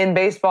so in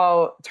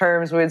baseball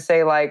terms, we would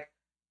say are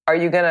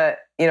you going to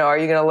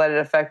let it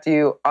affect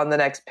you on the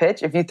next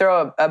pitch? If you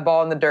throw a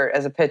ball in the dirt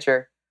as a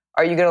pitcher,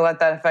 are you going to let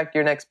that affect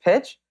your next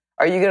pitch?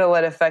 Are you going to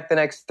let it affect the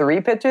next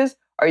 3 pitches?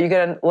 Are you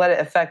going to let it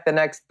affect the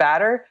next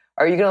batter?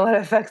 Are you going to let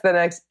it affect the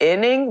next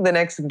inning, the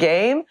next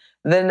game,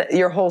 then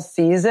your whole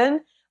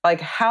season?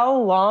 How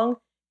long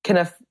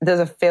does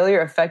a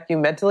failure affect you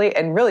mentally?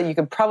 And really, you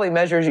could probably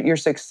measure your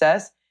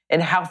success in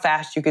how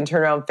fast you can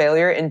turn around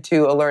failure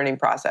into a learning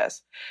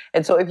process.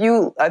 And so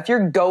if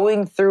you're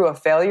going through a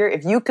failure,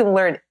 if you can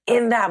learn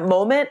in that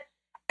moment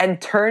and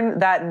turn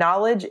that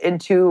knowledge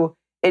into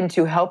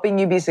helping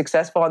you be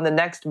successful on the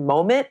next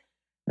moment,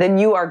 then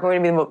you are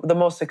going to be the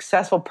most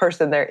successful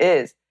person there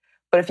is.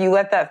 But if you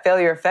let that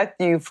failure affect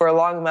you for a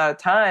long amount of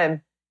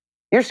time,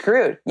 you're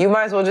screwed. You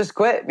might as well just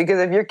quit, because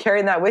if you're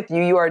carrying that with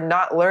you, you are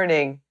not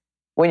learning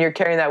when you're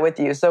carrying that with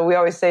you. So we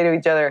always say to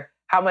each other,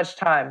 how much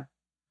time?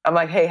 I'm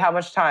like, hey, how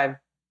much time?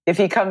 If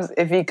he comes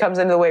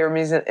into the weight room,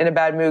 he's in a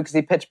bad mood because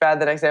he pitched bad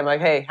the next day, I'm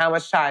like, hey, how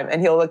much time?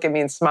 And he'll look at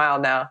me and smile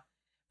now.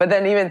 But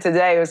then even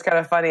today, it was kind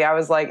of funny. I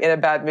was like in a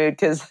bad mood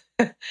because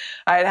I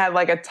had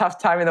like a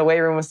tough time in the weight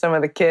room with some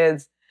of the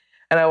kids.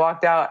 And I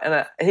walked out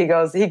and he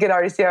could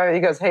already see how he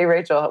goes, hey,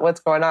 Rachel, what's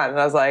going on? And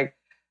I was like,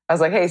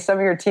 hey, some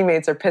of your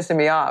teammates are pissing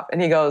me off.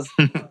 And he goes,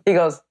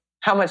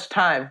 how much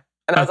time?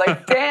 And I was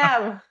like,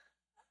 damn.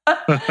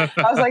 I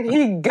was like,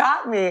 he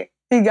got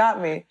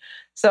me.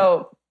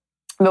 So,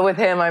 but with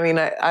him, I mean,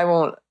 I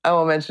won't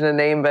mention a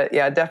name, but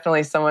yeah,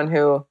 definitely someone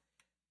who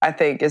I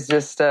think is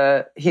just,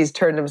 he's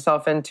turned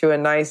himself into a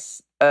nice,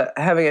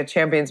 having a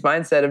champion's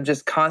mindset of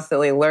just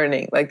constantly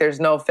learning. Like there's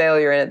no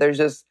failure in it. There's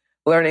just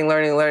learning.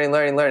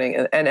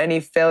 And any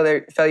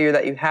failure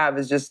that you have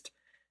is just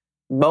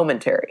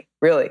momentary,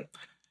 really.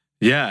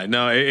 Yeah,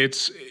 no,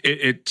 it's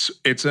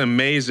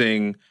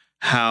amazing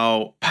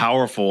how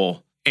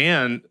powerful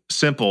and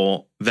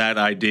simple that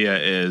idea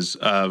is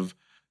of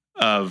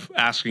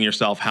asking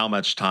yourself how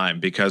much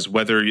time, because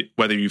whether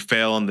you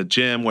fail in the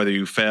gym, whether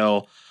you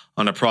fail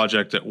on a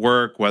project at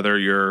work, whether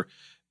your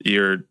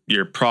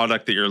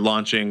product that you're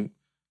launching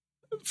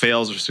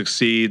fails or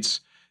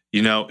succeeds,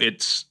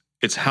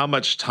 it's how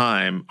much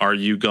time are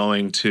you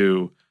going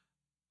to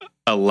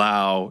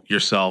allow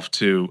yourself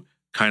to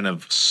kind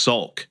of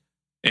sulk,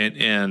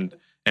 and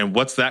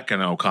what's that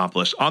going to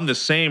accomplish? On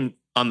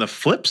the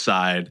flip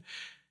side,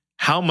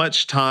 how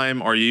much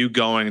time are you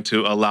going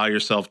to allow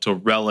yourself to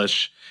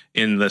relish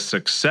in the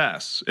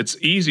success? It's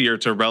easier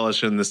to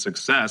relish in the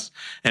success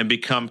and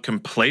become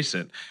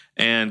complacent.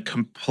 And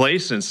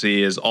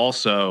complacency is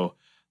also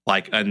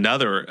like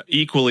another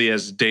equally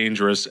as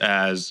dangerous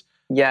as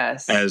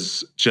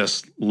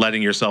just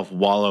letting yourself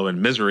wallow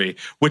in misery,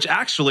 which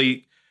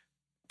actually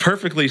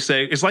perfectly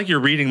it's like you're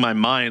reading my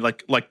mind,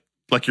 like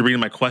you're reading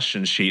my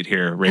question sheet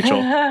here,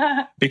 Rachel,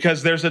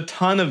 because there's a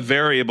ton of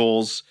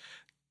variables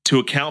to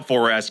account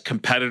for as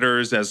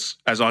competitors, as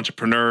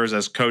entrepreneurs,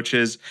 as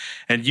coaches.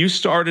 And you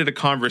started a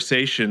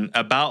conversation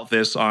about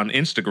this on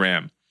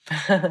Instagram.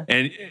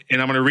 and I'm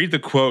going to read the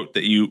quote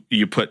that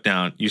you put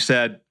down. You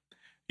said,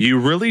 "You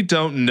really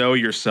don't know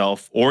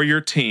yourself or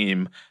your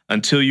team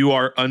until you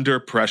are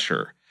under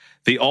pressure.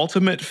 The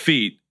ultimate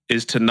feat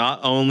is to not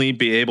only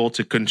be able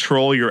to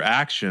control your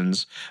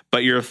actions,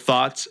 but your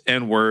thoughts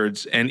and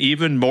words, and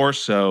even more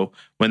so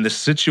when the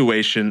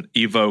situation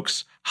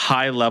evokes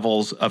high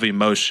levels of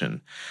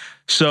emotion."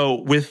 So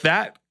with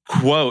that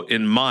quote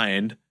in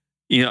mind,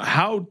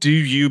 how do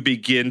you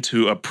begin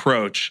to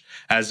approach,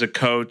 as a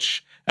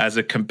coach, as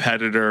a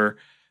competitor,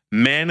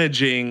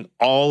 managing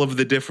all of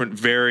the different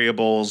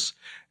variables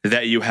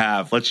that you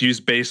have? Let's use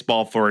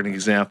baseball for an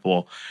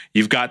example.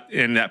 You've got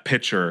in that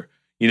pitcher,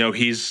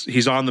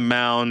 he's on the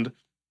mound.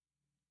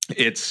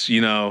 It's,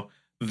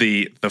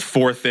 the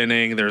fourth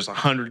inning. There's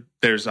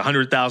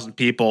 100,000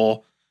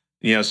 people,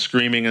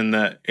 screaming in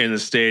the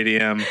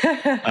stadium.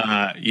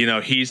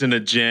 He's in a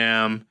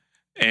jam,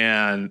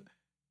 and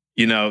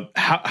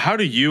how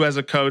do you as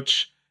a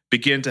coach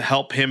begin to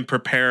help him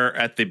prepare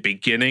at the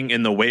beginning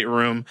in the weight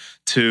room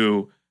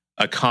to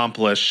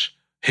accomplish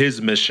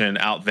his mission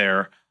out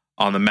there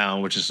on the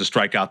mound, which is to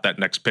strike out that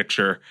next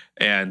pitcher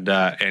and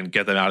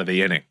get them out of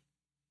the inning?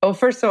 Well,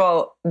 first of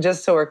all,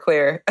 just so we're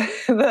clear,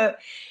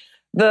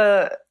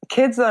 the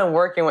kids that I'm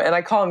working with, and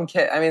I call them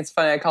kids. I mean, it's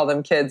funny I call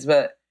them kids,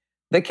 but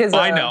the kids.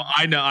 I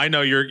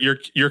know.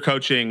 You're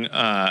coaching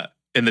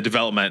in the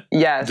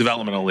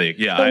developmental league.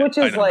 Yeah,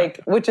 so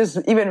which is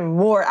even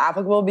more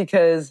applicable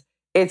because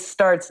it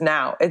starts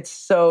now.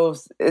 It's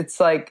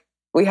like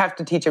we have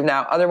to teach them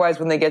now. Otherwise,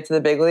 when they get to the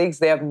big leagues,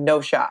 they have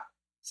no shot.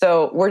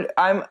 So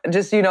I'm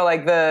just,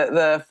 like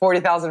the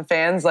 40,000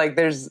 fans, like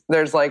there's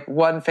like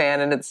one fan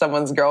and it's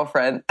someone's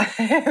girlfriend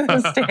in the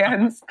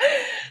stands.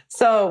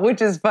 So,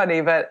 which is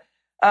funny, but,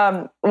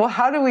 how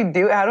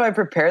do I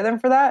prepare them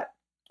for that?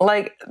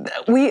 Like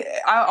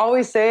I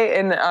always say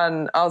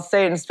I'll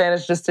say it in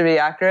Spanish just to be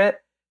accurate.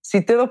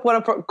 Si tú no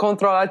puedes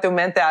controlar tu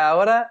mente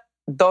ahora,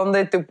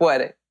 ¿dónde tú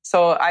puedes?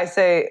 So I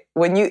say,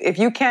 if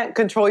you can't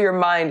control your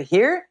mind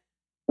here,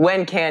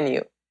 when can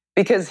you?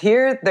 Because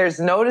here,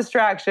 there's no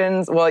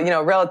distractions. Well,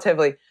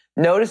 relatively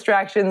no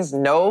distractions,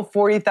 no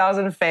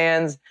 40,000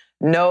 fans,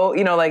 no,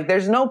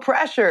 there's no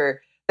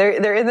pressure.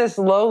 They're in this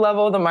low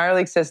level of the minor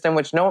league system,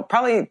 which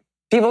probably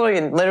people don't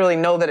even literally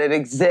know that it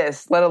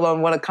exists, let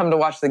alone want to come to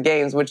watch the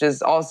games, which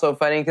is also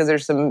funny because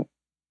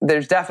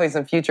there's definitely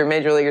some future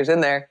major leaguers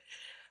in there.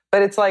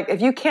 But it's like,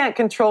 if you can't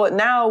control it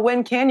now,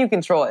 when can you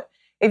control it?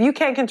 If you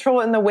can't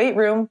control it in the weight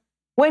room,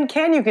 When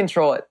can you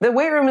control it? The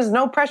weight room is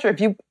no pressure.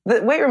 The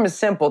weight room is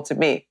simple to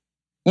me.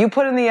 You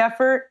put in the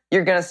effort,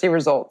 you're going to see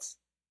results.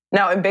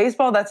 Now, in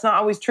baseball, that's not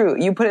always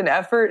true. You put in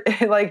effort,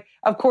 like,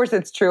 of course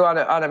it's true on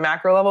a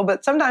macro level,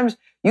 but sometimes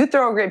you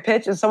throw a great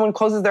pitch and someone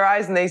closes their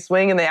eyes and they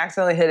swing and they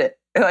accidentally hit it.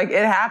 Like,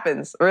 it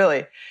happens,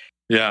 really.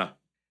 Yeah.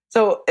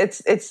 So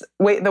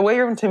the weight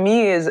room to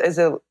me is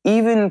an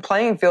even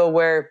playing field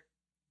where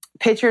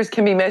pitchers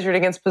can be measured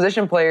against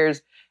position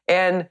players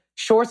and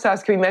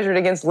shortstops can be measured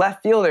against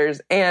left fielders.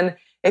 And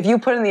if you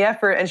put in the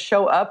effort and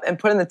show up and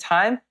put in the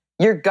time,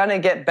 you're going to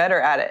get better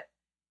at it.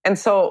 And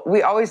so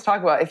we always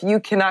talk about, if you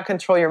cannot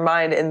control your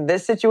mind in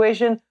this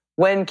situation,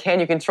 when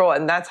can you control it?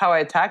 And that's how I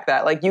attack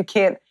that. Like, you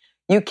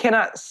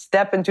cannot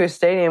step into a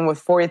stadium with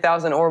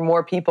 40,000 or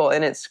more people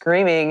and it's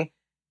screaming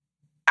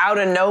out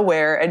of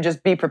nowhere and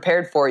just be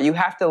prepared for it. You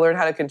have to learn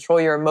how to control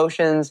your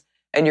emotions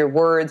and your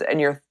words and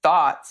your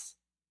thoughts.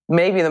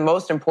 Maybe the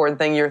most important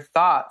thing, your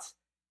thoughts,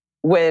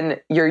 when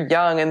you're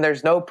young and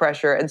there's no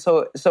pressure. And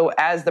so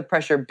as the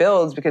pressure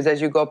builds, because as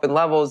you go up in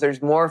levels,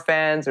 there's more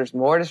fans, there's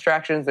more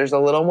distractions, there's a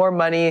little more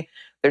money,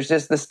 there's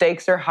just, the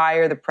stakes are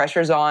higher, the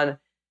pressure's on.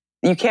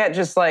 You can't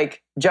just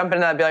like jump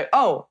into that and be like,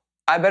 oh,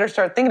 I better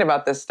start thinking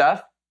about this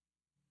stuff.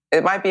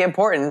 It might be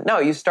important. No,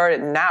 you start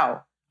it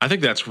now. I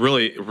think that's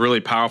really, really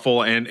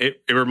powerful. And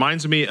it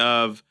reminds me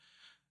of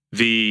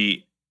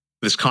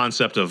this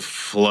concept of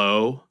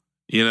flow,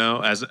 you know,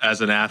 as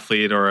an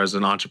athlete or as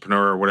an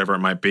entrepreneur or whatever it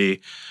might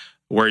be,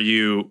 where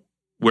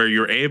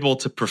you're able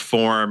to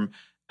perform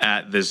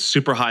at this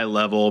super high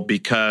level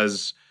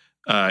because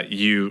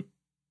you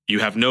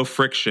have no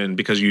friction,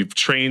 because you've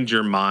trained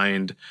your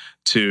mind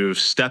to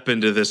step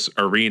into this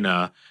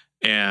arena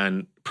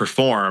and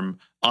perform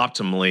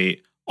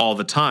optimally all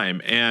the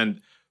time. And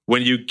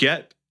when you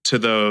get to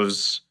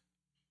those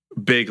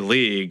big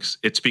leagues,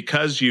 it's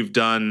because you've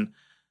done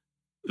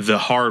the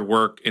hard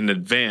work in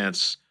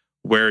advance,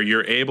 where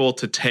you're able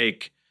to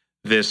take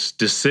this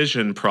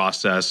decision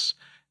process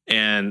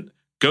and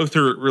go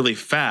through it really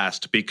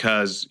fast,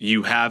 because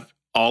you have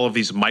all of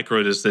these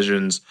micro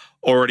decisions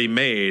already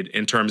made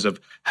in terms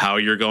of how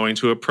you're going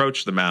to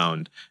approach the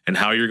mound and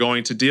how you're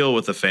going to deal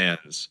with the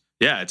fans.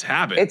 Yeah, it's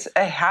habit. It's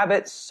a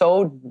habit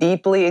so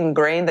deeply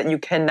ingrained that you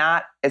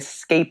cannot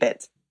escape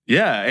it.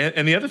 Yeah,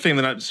 and the other thing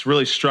that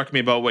really struck me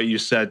about what you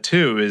said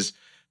too is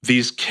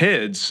these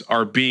kids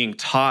are being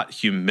taught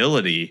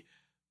humility,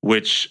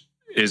 which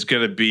is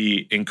going to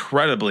be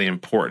incredibly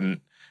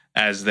important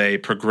as they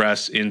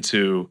progress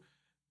into,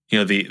 you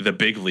know, the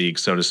big league,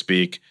 so to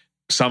speak.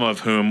 Some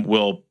of whom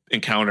will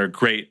encounter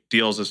great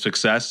deals of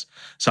success.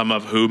 Some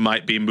of whom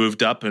might be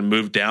moved up and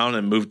moved down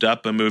and moved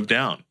up and moved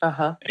down.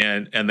 Uh-huh.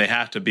 And they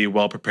have to be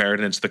well prepared.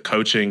 And it's the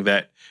coaching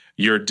that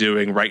you're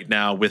doing right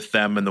now with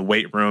them in the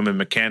weight room and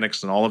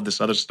mechanics and all of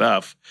this other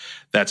stuff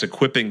that's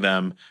equipping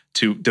them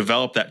to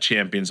develop that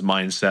champion's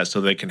mindset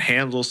so they can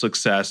handle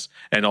success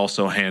and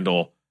also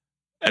handle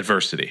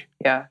adversity.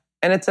 Yeah.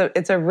 And it's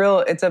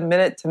a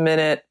minute to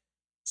minute,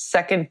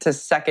 second to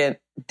second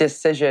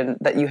decision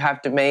that you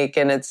have to make.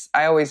 And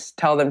I always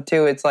tell them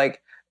too, it's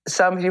like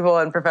some people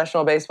in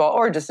professional baseball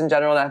or just in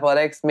general in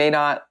athletics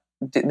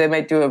they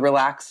might do a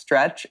relaxed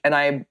stretch. And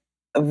I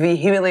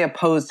vehemently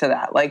oppose to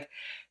that. Like,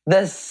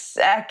 the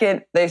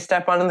second they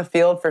step onto the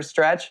field for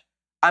stretch,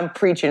 I'm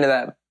preaching to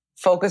them.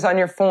 Focus on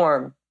your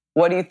form.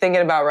 What are you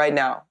thinking about right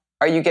now?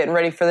 Are you getting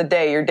ready for the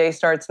day? Your day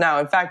starts now.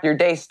 In fact, your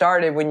day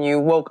started when you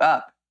woke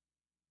up.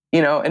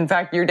 You know, in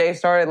fact, your day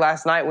started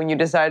last night when you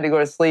decided to go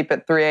to sleep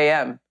at 3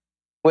 a.m.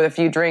 with a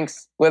few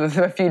drinks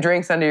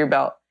under your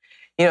belt.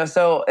 You know,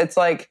 so it's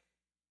like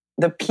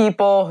the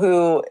people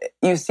who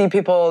you see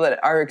people that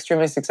are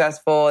extremely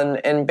successful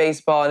in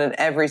baseball and in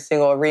every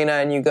single arena,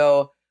 and you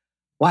go,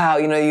 wow,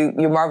 you know,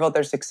 you marvel at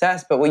their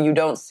success, but what you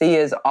don't see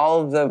is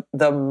all of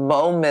the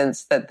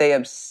moments that they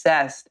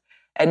obsessed,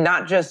 and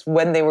not just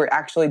when they were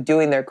actually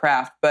doing their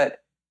craft,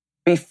 but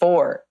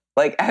before,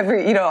 like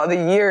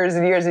the years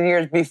and years and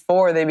years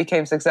before they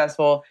became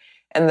successful.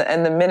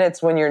 And the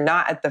minutes when you're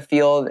not at the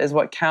field is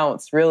what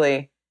counts,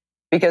 really,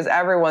 because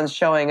everyone's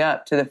showing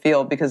up to the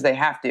field because they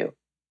have to.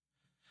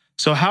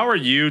 So how are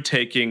you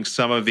taking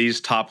some of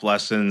these top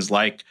lessons,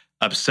 like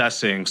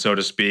obsessing, so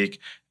to speak,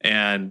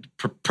 and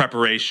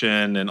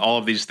preparation and all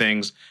of these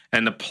things,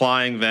 and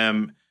applying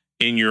them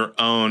in your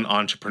own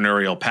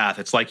entrepreneurial path?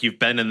 It's like you've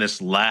been in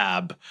this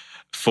lab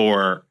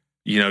for,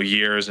 you know,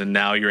 years, and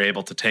now you're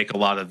able to take a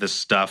lot of this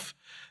stuff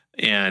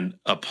and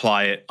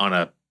apply it on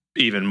a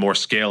even more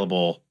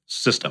scalable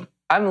system.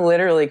 I'm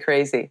literally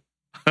crazy.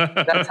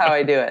 That's how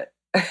I do it.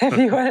 If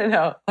you want to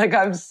know, like,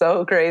 I'm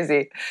so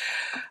crazy.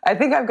 I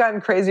think I've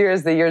gotten crazier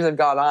as the years have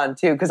gone on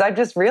too, because I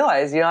just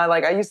realized, you know,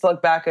 I used to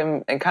look back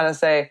and kind of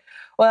say,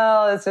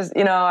 well, it's just,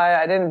 you know,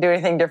 I didn't do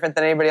anything different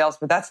than anybody else,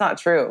 but that's not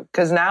true.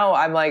 Because now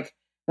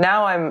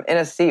I'm in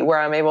a seat where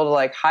I'm able to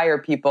like hire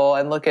people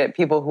and look at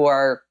people who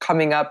are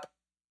coming up,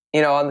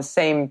 you know, on the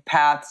same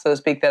path, so to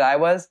speak, that I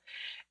was,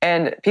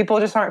 and people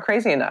just aren't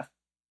crazy enough.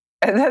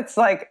 And that's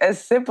like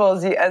as simple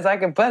as I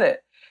can put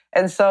it.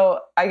 And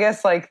so I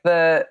guess like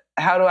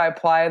how do I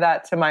apply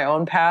that to my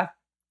own path?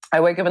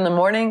 I wake up in the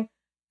morning,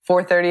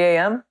 4:30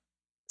 a.m.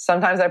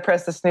 Sometimes I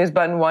press the snooze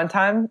button one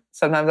time.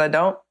 Sometimes I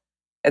don't.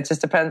 It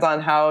just depends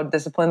on how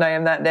disciplined I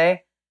am that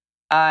day.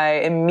 I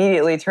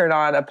immediately turn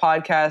on a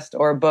podcast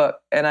or a book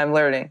and I'm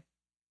learning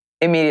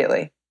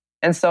immediately.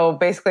 And so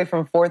basically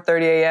from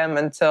 4:30 a.m.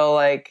 until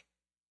like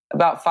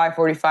about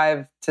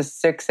 5:45 to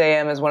 6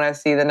 a.m. is when I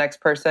see the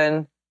next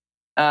person.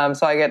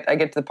 So I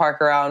get to the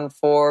park around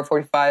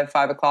 4:45,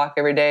 5 o'clock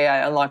every day.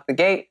 I unlock the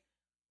gate,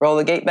 roll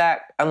the gate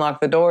back,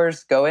 unlock the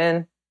doors, go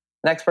in.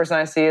 Next person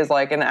I see is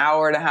like an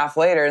hour and a half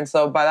later. And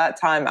so by that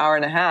time, hour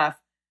and a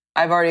half,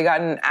 I've already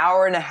gotten an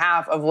hour and a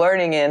half of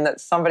learning in that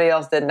somebody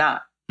else did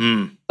not.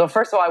 So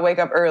first of all, I wake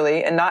up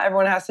early, and not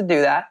everyone has to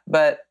do that.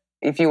 But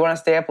if you want to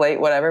stay up late,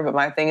 whatever. But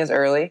my thing is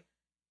early.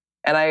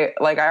 And I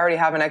already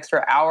have an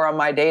extra hour on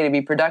my day to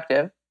be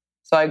productive.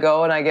 So I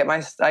go and I get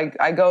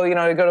I go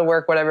to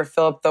work, whatever,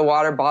 fill up the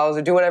water bottles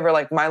or do whatever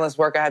like mindless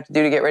work I have to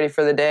do to get ready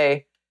for the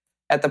day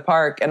at the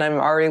park. And I'm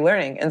already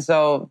learning. And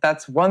so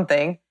that's one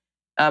thing.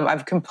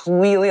 I've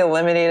completely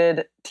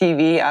eliminated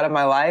TV out of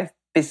my life.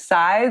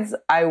 Besides,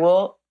 I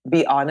will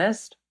be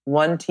honest,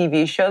 one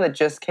TV show that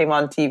just came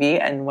on TV.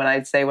 And when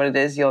I say what it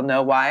is, you'll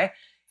know why.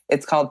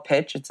 It's called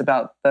Pitch. It's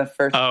about the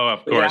first. Oh,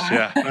 of course.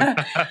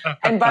 Yeah.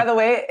 And by the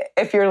way,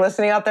 if you're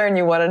listening out there and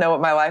you want to know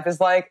what my life is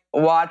like,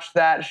 watch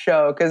that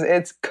show because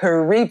it's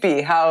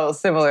creepy how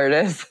similar it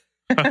is.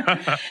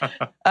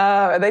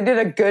 They did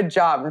a good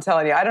job. I'm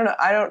telling you. I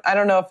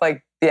don't know if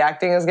like the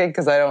acting is good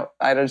because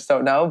I just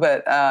don't know.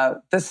 But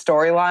the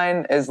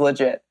storyline is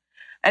legit.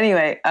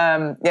 Anyway,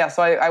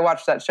 so I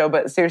watched that show.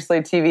 But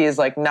seriously, TV is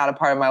like not a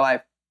part of my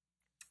life.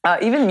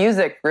 Even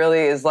music really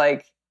is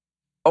like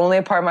only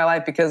a part of my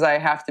life because I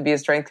have to be a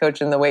strength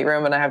coach in the weight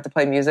room and I have to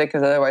play music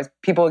because otherwise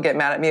people would get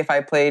mad at me if I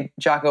played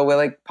Jocko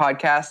Willink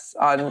podcasts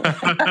on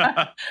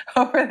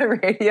over the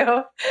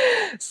radio.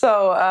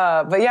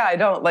 So, but yeah, I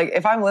don't like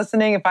if I'm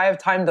listening, if I have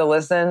time to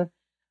listen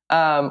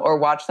or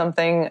watch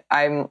something,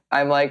 I'm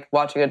like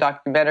watching a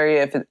documentary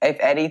if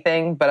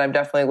anything, but I'm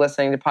definitely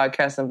listening to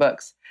podcasts and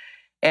books.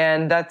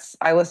 And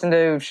I listen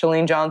to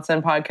Chalene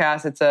Johnson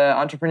podcast. It's an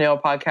entrepreneurial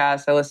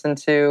podcast. I listen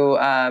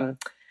to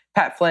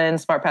Pat Flynn,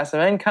 Smart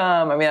Passive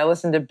Income. I mean, I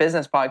listen to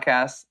business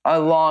podcasts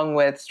along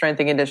with strength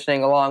and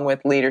conditioning, along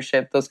with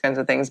leadership, those kinds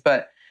of things.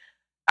 But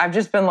I've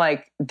just been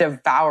like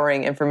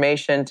devouring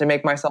information to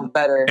make myself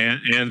better.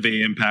 And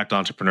the Impact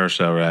Entrepreneur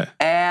Show, right?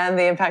 And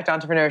the Impact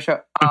Entrepreneur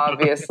Show,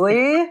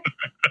 obviously.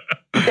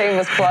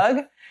 Shameless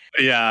plug.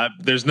 Yeah,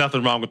 there's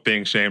nothing wrong with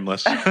being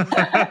shameless.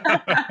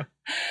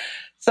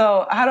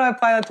 So how do I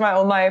apply that to my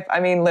own life?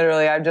 I mean,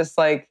 literally, I'm just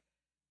like,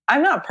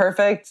 I'm not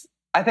perfect.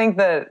 I think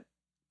that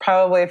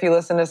probably if you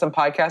listen to some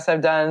podcasts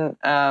I've done,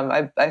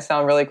 I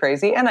sound really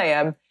crazy, and I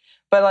am.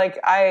 But like,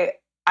 I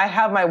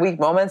have my weak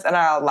moments, and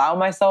I allow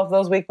myself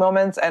those weak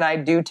moments, and I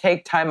do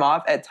take time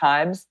off at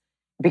times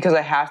because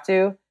I have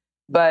to.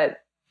 But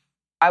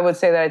I would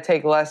say that I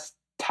take less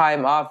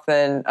time off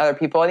than other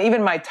people. And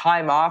even my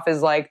time off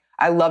is like,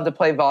 I love to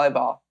play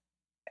volleyball.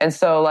 And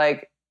so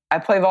like, I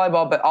play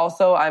volleyball, but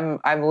also I'm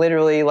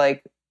literally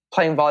like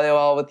playing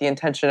volleyball with the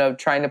intention of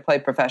trying to play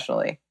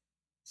professionally.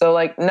 So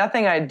like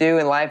nothing I do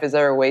in life is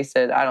ever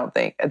wasted. I don't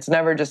think it's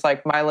never just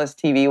like mindless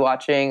TV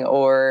watching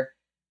or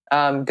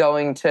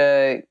going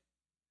to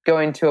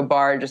a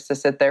bar just to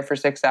sit there for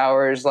 6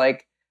 hours.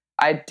 Like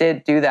I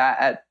did do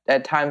that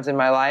at times in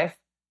my life.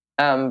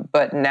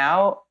 But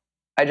now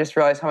I just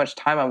realize how much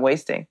time I'm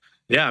wasting.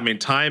 Yeah. I mean,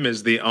 time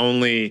is the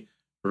only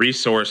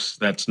resource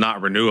that's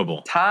not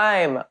renewable.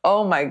 Time.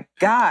 Oh my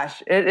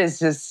gosh. It is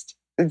just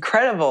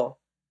incredible.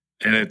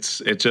 And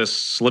it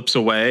just slips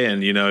away.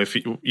 And, if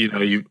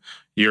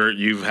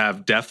you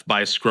have death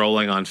by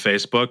scrolling on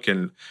Facebook,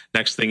 and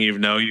next thing you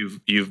know,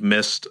 you've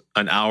missed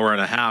an hour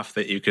and a half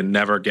that you can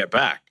never get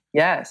back.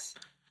 Yes.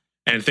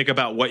 And think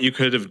about what you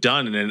could have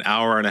done in an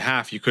hour and a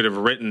half. You could have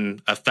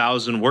written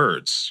 1,000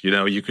 words.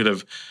 You could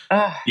have,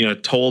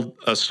 told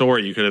a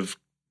story. You could have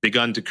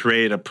begun to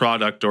create a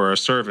product or a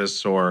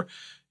service or,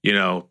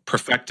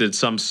 perfected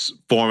some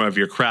form of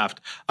your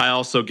craft. I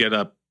also get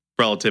up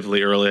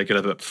relatively early. I get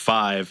up at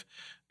 5,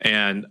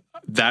 and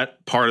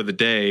that part of the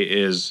day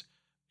is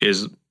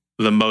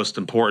the most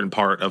important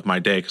part of my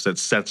day because it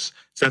sets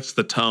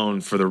the tone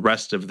for the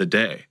rest of the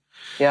day.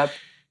 Yep.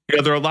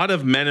 There are a lot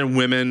of men and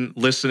women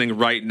listening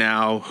right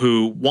now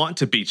who want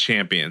to be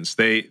champions.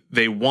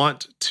 They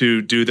want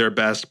to do their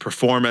best,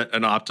 perform at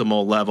an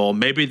optimal level.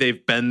 Maybe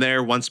they've been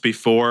there once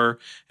before,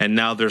 and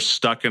now they're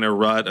stuck in a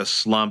rut, a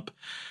slump.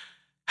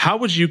 How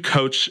would you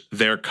coach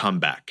their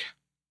comeback?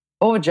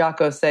 What would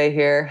Jocko say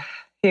here?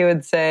 He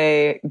would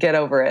say, get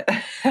over it.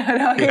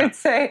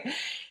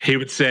 He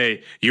would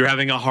say, you're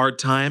having a hard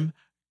time?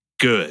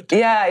 Good.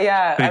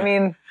 Yeah. I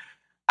mean,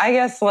 I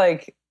guess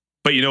like...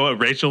 But you know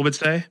what Rachel would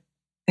say?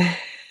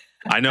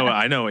 I know what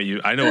Rachel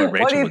would say.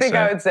 What do you think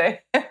I would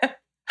say?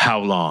 How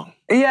long?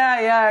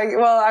 Yeah.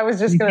 Well, I was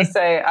just going to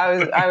say,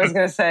 I was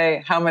going to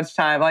say how much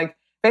time. Like,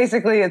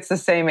 basically, it's the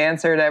same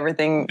answer to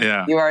everything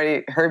you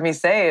already heard me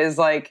say is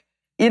like,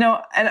 and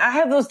I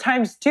have those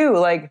times too.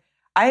 Like,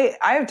 I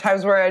have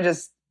times where I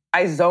just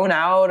I zone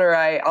out or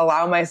I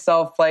allow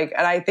myself and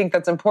I think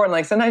that's important.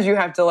 Like sometimes you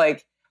have to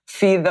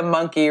feed the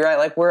monkey, right?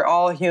 Like we're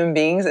all human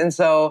beings. And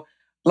so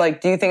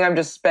do you think I'm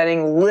just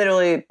spending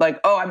literally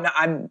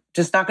I'm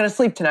just not going to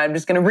sleep tonight. I'm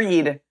just going to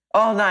read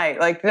all night.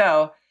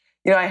 No,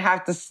 I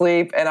have to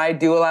sleep and I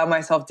do allow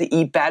myself to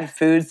eat bad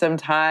food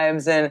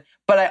sometimes.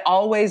 But I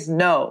always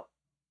know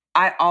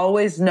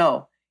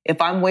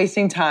if I'm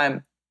wasting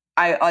time,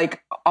 I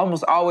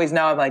almost always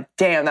now I'm like,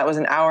 damn, that was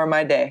an hour of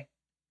my day.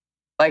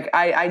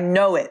 I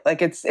know it.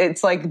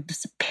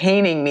 It's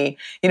paining me.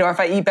 If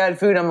I eat bad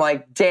food, I'm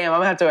like, damn, I'm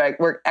gonna have to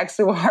work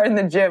extra hard in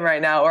the gym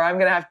right now, or I'm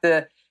gonna have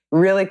to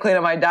really clean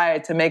up my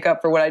diet to make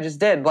up for what I just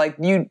did.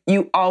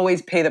 You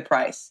always pay the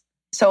price.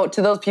 So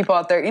to those people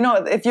out there,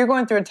 if you're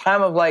going through a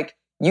time of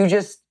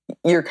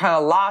you're kind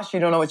of lost, you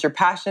don't know what your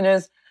passion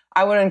is,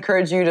 I would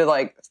encourage you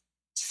to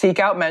seek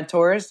out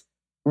mentors,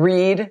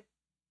 read,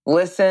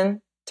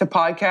 listen to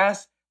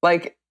podcasts,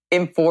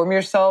 inform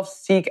yourself,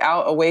 seek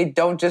out a way.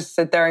 Don't just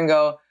sit there and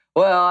go,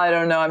 well, I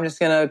don't know, I'm just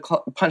going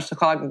to punch the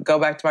clock and go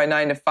back to my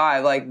 9 to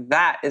 5.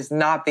 That is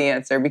not the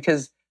answer,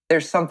 because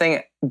there's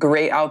something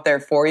great out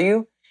there for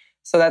you.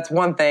 So that's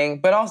one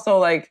thing. But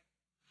also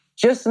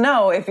just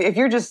know if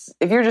you're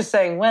just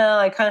saying, well,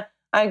 I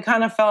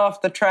kind of fell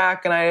off the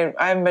track and I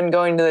haven't been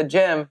going to the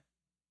gym,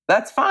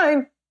 that's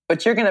fine,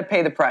 but you're going to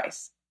pay the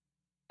price.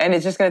 And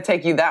it's just going to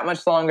take you that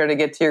much longer to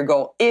get to your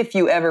goal if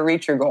you ever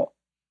reach your goal.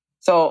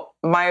 So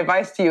my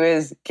advice to you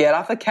is get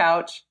off the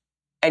couch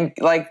and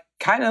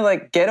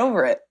get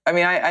over it. I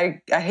mean,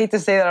 I hate to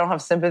say that I don't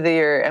have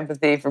sympathy or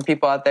empathy for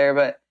people out there,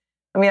 but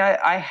I mean,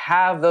 I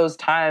have those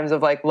times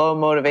of low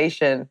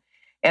motivation.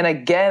 And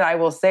again, I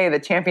will say the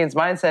champion's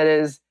mindset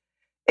is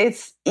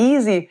it's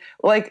easy.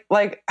 I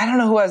don't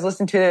know who I was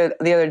listening to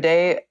the other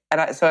day,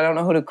 so I don't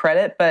know who to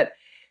credit, but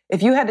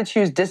if you had to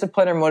choose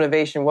discipline or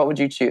motivation, what would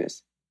you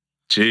choose?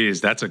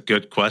 Geez, that's a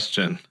good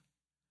question.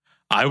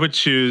 I would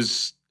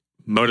choose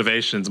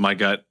motivation's my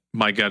gut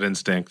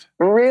instinct.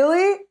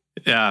 Really?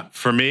 Yeah,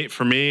 for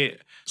me,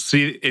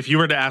 see, if you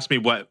were to ask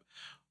me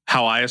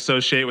how I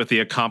associate with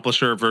the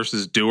accomplisher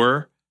versus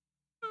doer,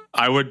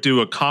 I would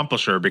do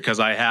accomplisher because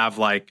I have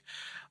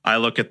I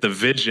look at the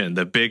vision,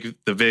 the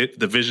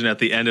vision at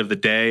the end of the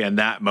day, and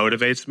that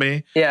motivates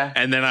me. Yeah.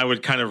 And then I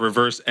would kind of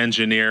reverse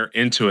engineer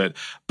into it.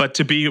 But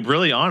to be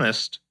really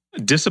honest,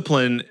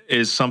 discipline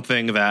is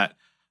something that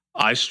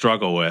I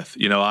struggle with.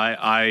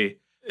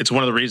 It's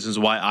one of the reasons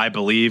why I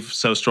believe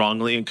so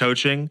strongly in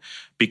coaching,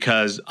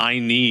 because I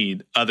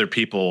need other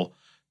people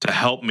to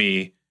help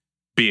me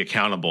be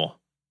accountable.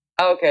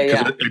 Okay,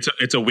 because yeah.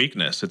 It's a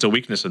weakness. It's a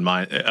weakness of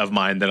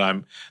mine that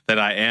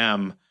I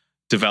am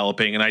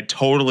developing, and I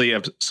totally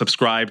have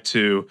subscribed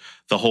to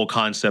the whole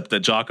concept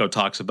that Jocko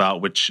talks about,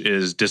 which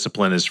is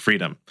discipline is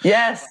freedom.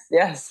 Yes.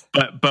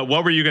 But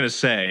what were you going to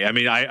say? I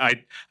mean,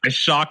 I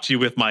shocked you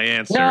with my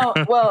answer. No,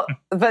 well,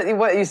 but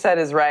what you said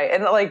is right.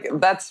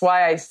 And that's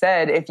why I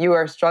said, if you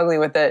are struggling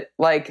with it,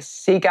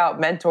 seek out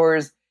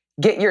mentors,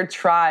 get your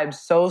tribe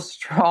so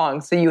strong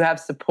so you have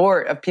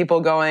support of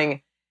people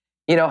going,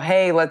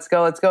 hey, let's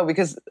go.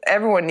 Because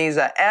everyone needs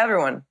that.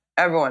 Everyone.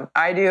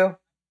 I do.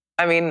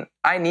 I mean,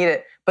 I need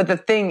it. But the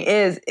thing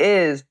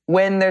is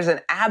when there's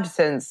an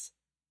absence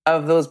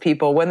of those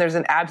people, when there's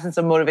an absence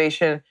of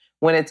motivation,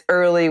 when it's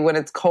early, when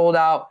it's cold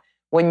out,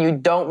 when you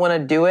don't want to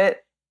do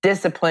it,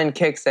 discipline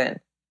kicks in.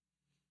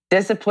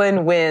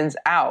 Discipline wins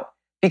out.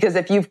 Because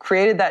if you've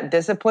created that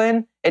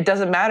discipline, it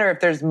doesn't matter if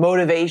there's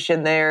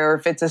motivation there or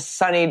if it's a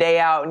sunny day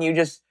out and you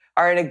just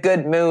are in a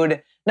good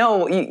mood.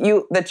 No,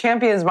 the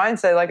champion's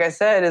mindset, like I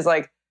said, is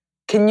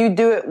can you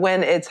do it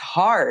when it's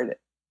hard?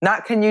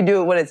 Not can you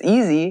do it when it's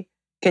easy?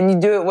 Can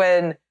you do it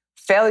when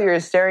failure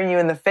is staring you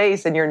in the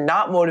face and you're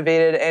not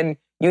motivated and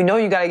you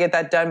got to get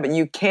that done, but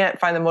you can't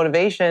find the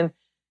motivation?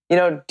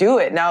 Do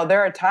it. Now,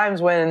 there are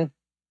times when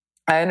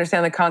I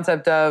understand the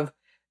concept of,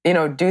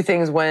 do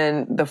things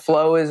when the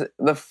flow is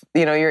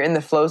you're in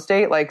the flow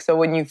state. So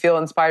when you feel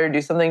inspired to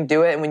do something,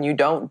 do it. And when you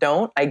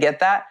don't. I get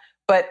that.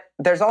 But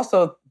there's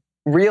also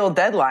real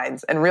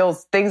deadlines and real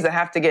things that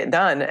have to get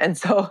done. And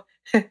so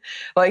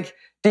are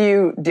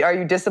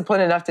you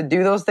disciplined enough to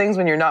do those things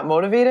when you're not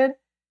motivated?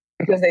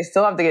 Because they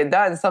still have to get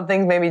done. Some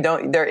things maybe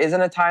there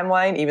isn't a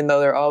timeline, even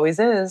though there always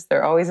is.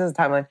 There always is a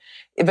timeline.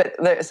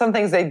 But some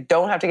things they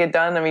don't have to get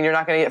done. I mean, you're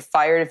not going to get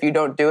fired if you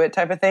don't do it,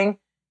 type of thing.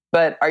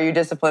 But are you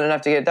disciplined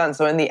enough to get it done?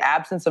 So in the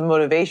absence of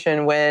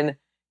motivation, when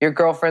your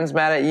girlfriend's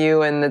mad at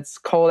you and it's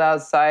cold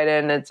outside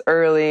and it's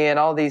early and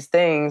all these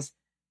things,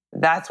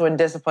 that's when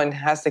discipline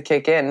has to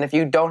kick in. And if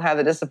you don't have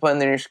the discipline,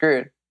 then you're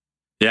screwed.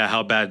 Yeah,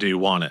 how bad do you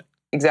want it?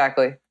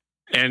 Exactly.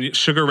 And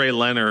Sugar Ray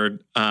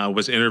Leonard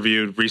was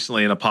interviewed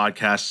recently in a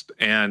podcast,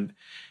 and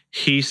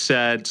he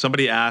said,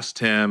 somebody asked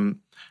him,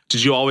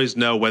 did you always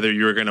know whether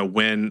you were going to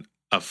win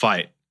a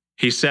fight?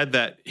 He said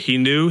that he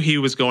knew he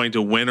was going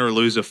to win or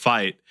lose a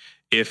fight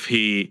if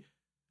he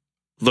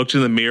looked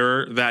in the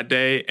mirror that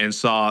day and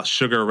saw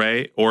Sugar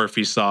Ray, or if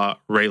he saw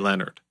Ray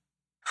Leonard.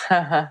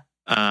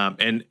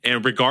 And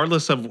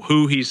regardless of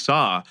who he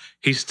saw,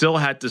 he still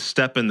had to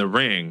step in the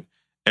ring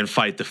and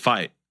fight the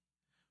fight.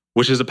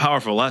 which is a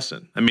powerful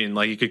lesson. I mean,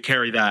 like, you could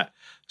carry that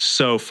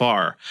so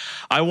far.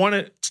 I want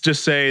to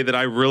just say that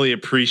I really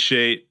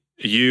appreciate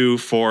you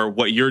for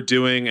what you're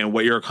doing and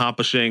what you're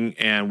accomplishing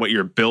and what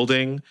you're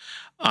building.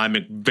 I'm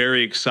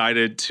very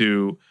excited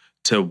to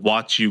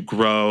watch you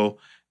grow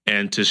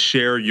and to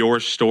share your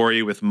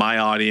story with my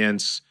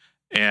audience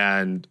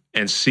and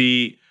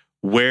see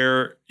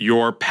where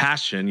your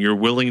passion, your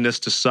willingness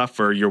to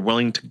suffer, your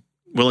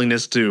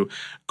willingness to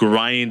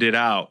grind it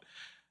out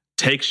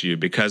takes you,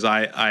 because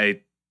I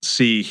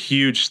see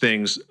huge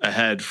things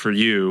ahead for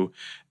you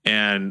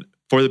and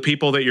for the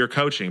people that you're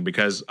coaching,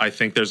 because I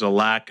think there's a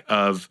lack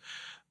of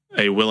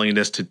a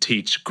willingness to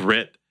teach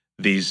grit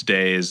these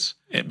days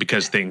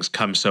because things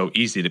come so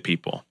easy to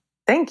people.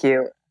 Thank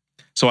you.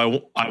 So I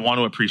want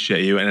to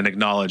appreciate you and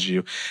acknowledge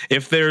you.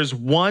 If there's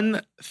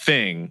one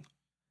thing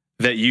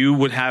that you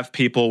would have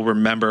people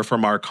remember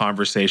from our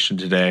conversation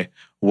today,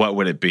 what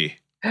would it be?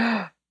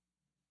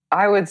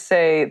 I would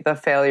say the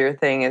failure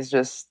thing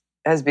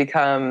has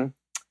become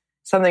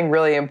something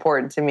really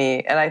important to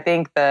me. And I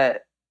think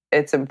that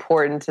it's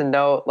important to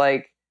note,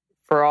 like,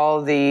 for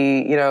all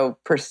the,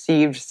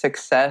 perceived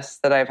success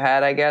that I've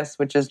had, I guess,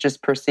 which is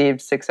just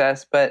perceived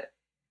success, but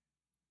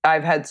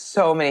I've had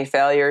so many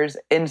failures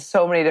in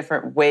so many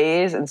different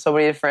ways and so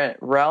many different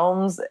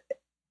realms,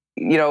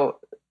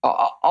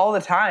 all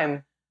the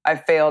time. I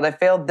failed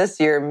this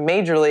year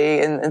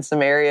majorly in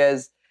some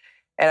areas.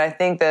 And I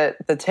think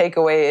that the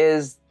takeaway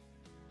is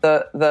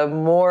the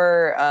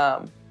more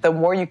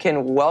you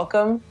can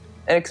welcome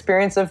an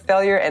experience of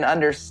failure and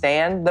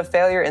understand the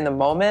failure in the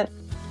moment,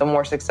 the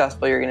more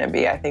successful you're going to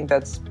be. I think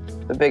that's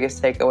the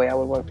biggest takeaway I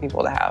would want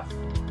people to have.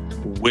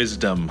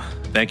 Wisdom.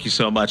 Thank you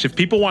so much. If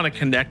people want to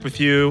connect with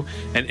you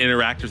and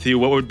interact with you,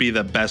 what would be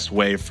the best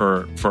way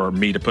for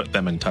me to put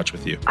them in touch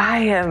with you? I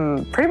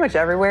am pretty much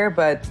everywhere,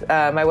 but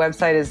my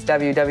website is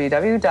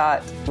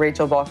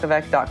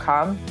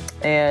www.rachelbalkovec.com.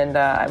 And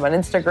I'm on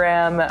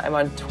Instagram, I'm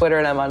on Twitter,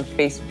 and I'm on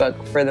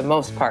Facebook for the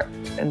most part.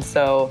 And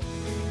so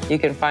you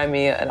can find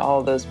me at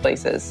all of those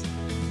places.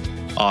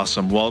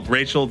 Awesome. Well,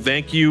 Rachel,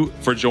 thank you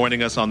for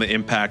joining us on the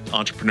Impact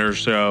Entrepreneur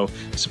Show,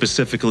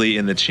 specifically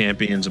in the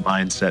Champions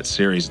Mindset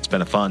series. It's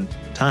been a fun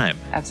time.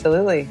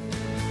 Absolutely.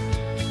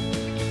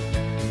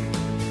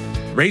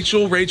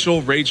 Rachel,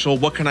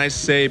 what can I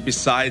say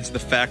besides the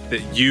fact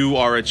that you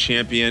are a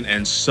champion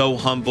and so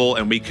humble,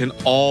 and we can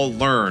all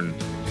learn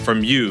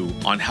from you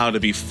on how to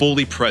be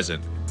fully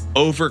present,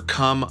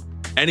 overcome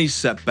any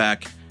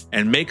setback,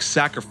 and make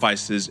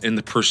sacrifices in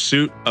the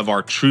pursuit of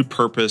our true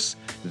purpose,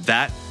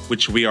 that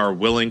which we are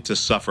willing to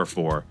suffer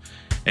for.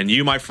 And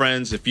you, my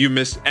friends, if you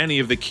missed any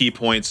of the key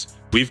points,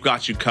 we've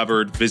got you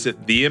covered.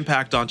 Visit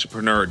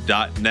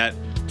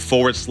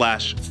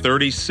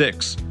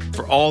theimpactentrepreneur.net/36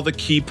 for all the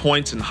key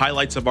points and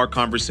highlights of our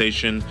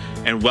conversation.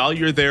 And while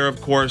you're there,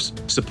 of course,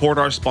 support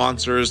our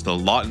sponsors, the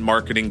Lawton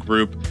Marketing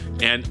Group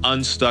and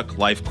Unstuck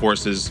Life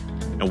Courses.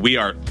 And we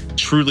are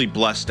truly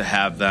blessed to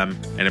have them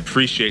and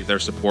appreciate their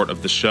support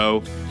of the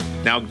show.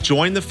 Now,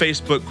 join the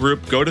Facebook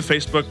group. Go to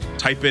Facebook,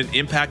 type in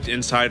Impact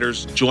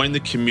Insiders, join the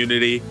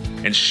community,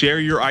 and share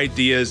your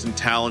ideas and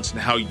talents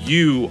and how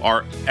you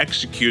are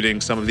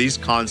executing some of these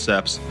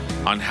concepts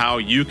on how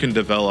you can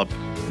develop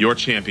your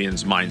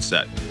champion's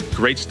mindset.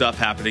 Great stuff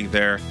happening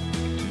there.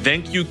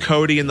 Thank you,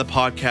 Cody and the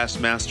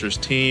Podcast Masters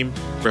team,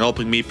 for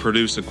helping me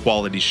produce a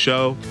quality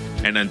show.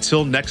 And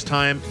until next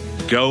time,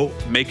 go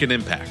make an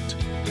impact.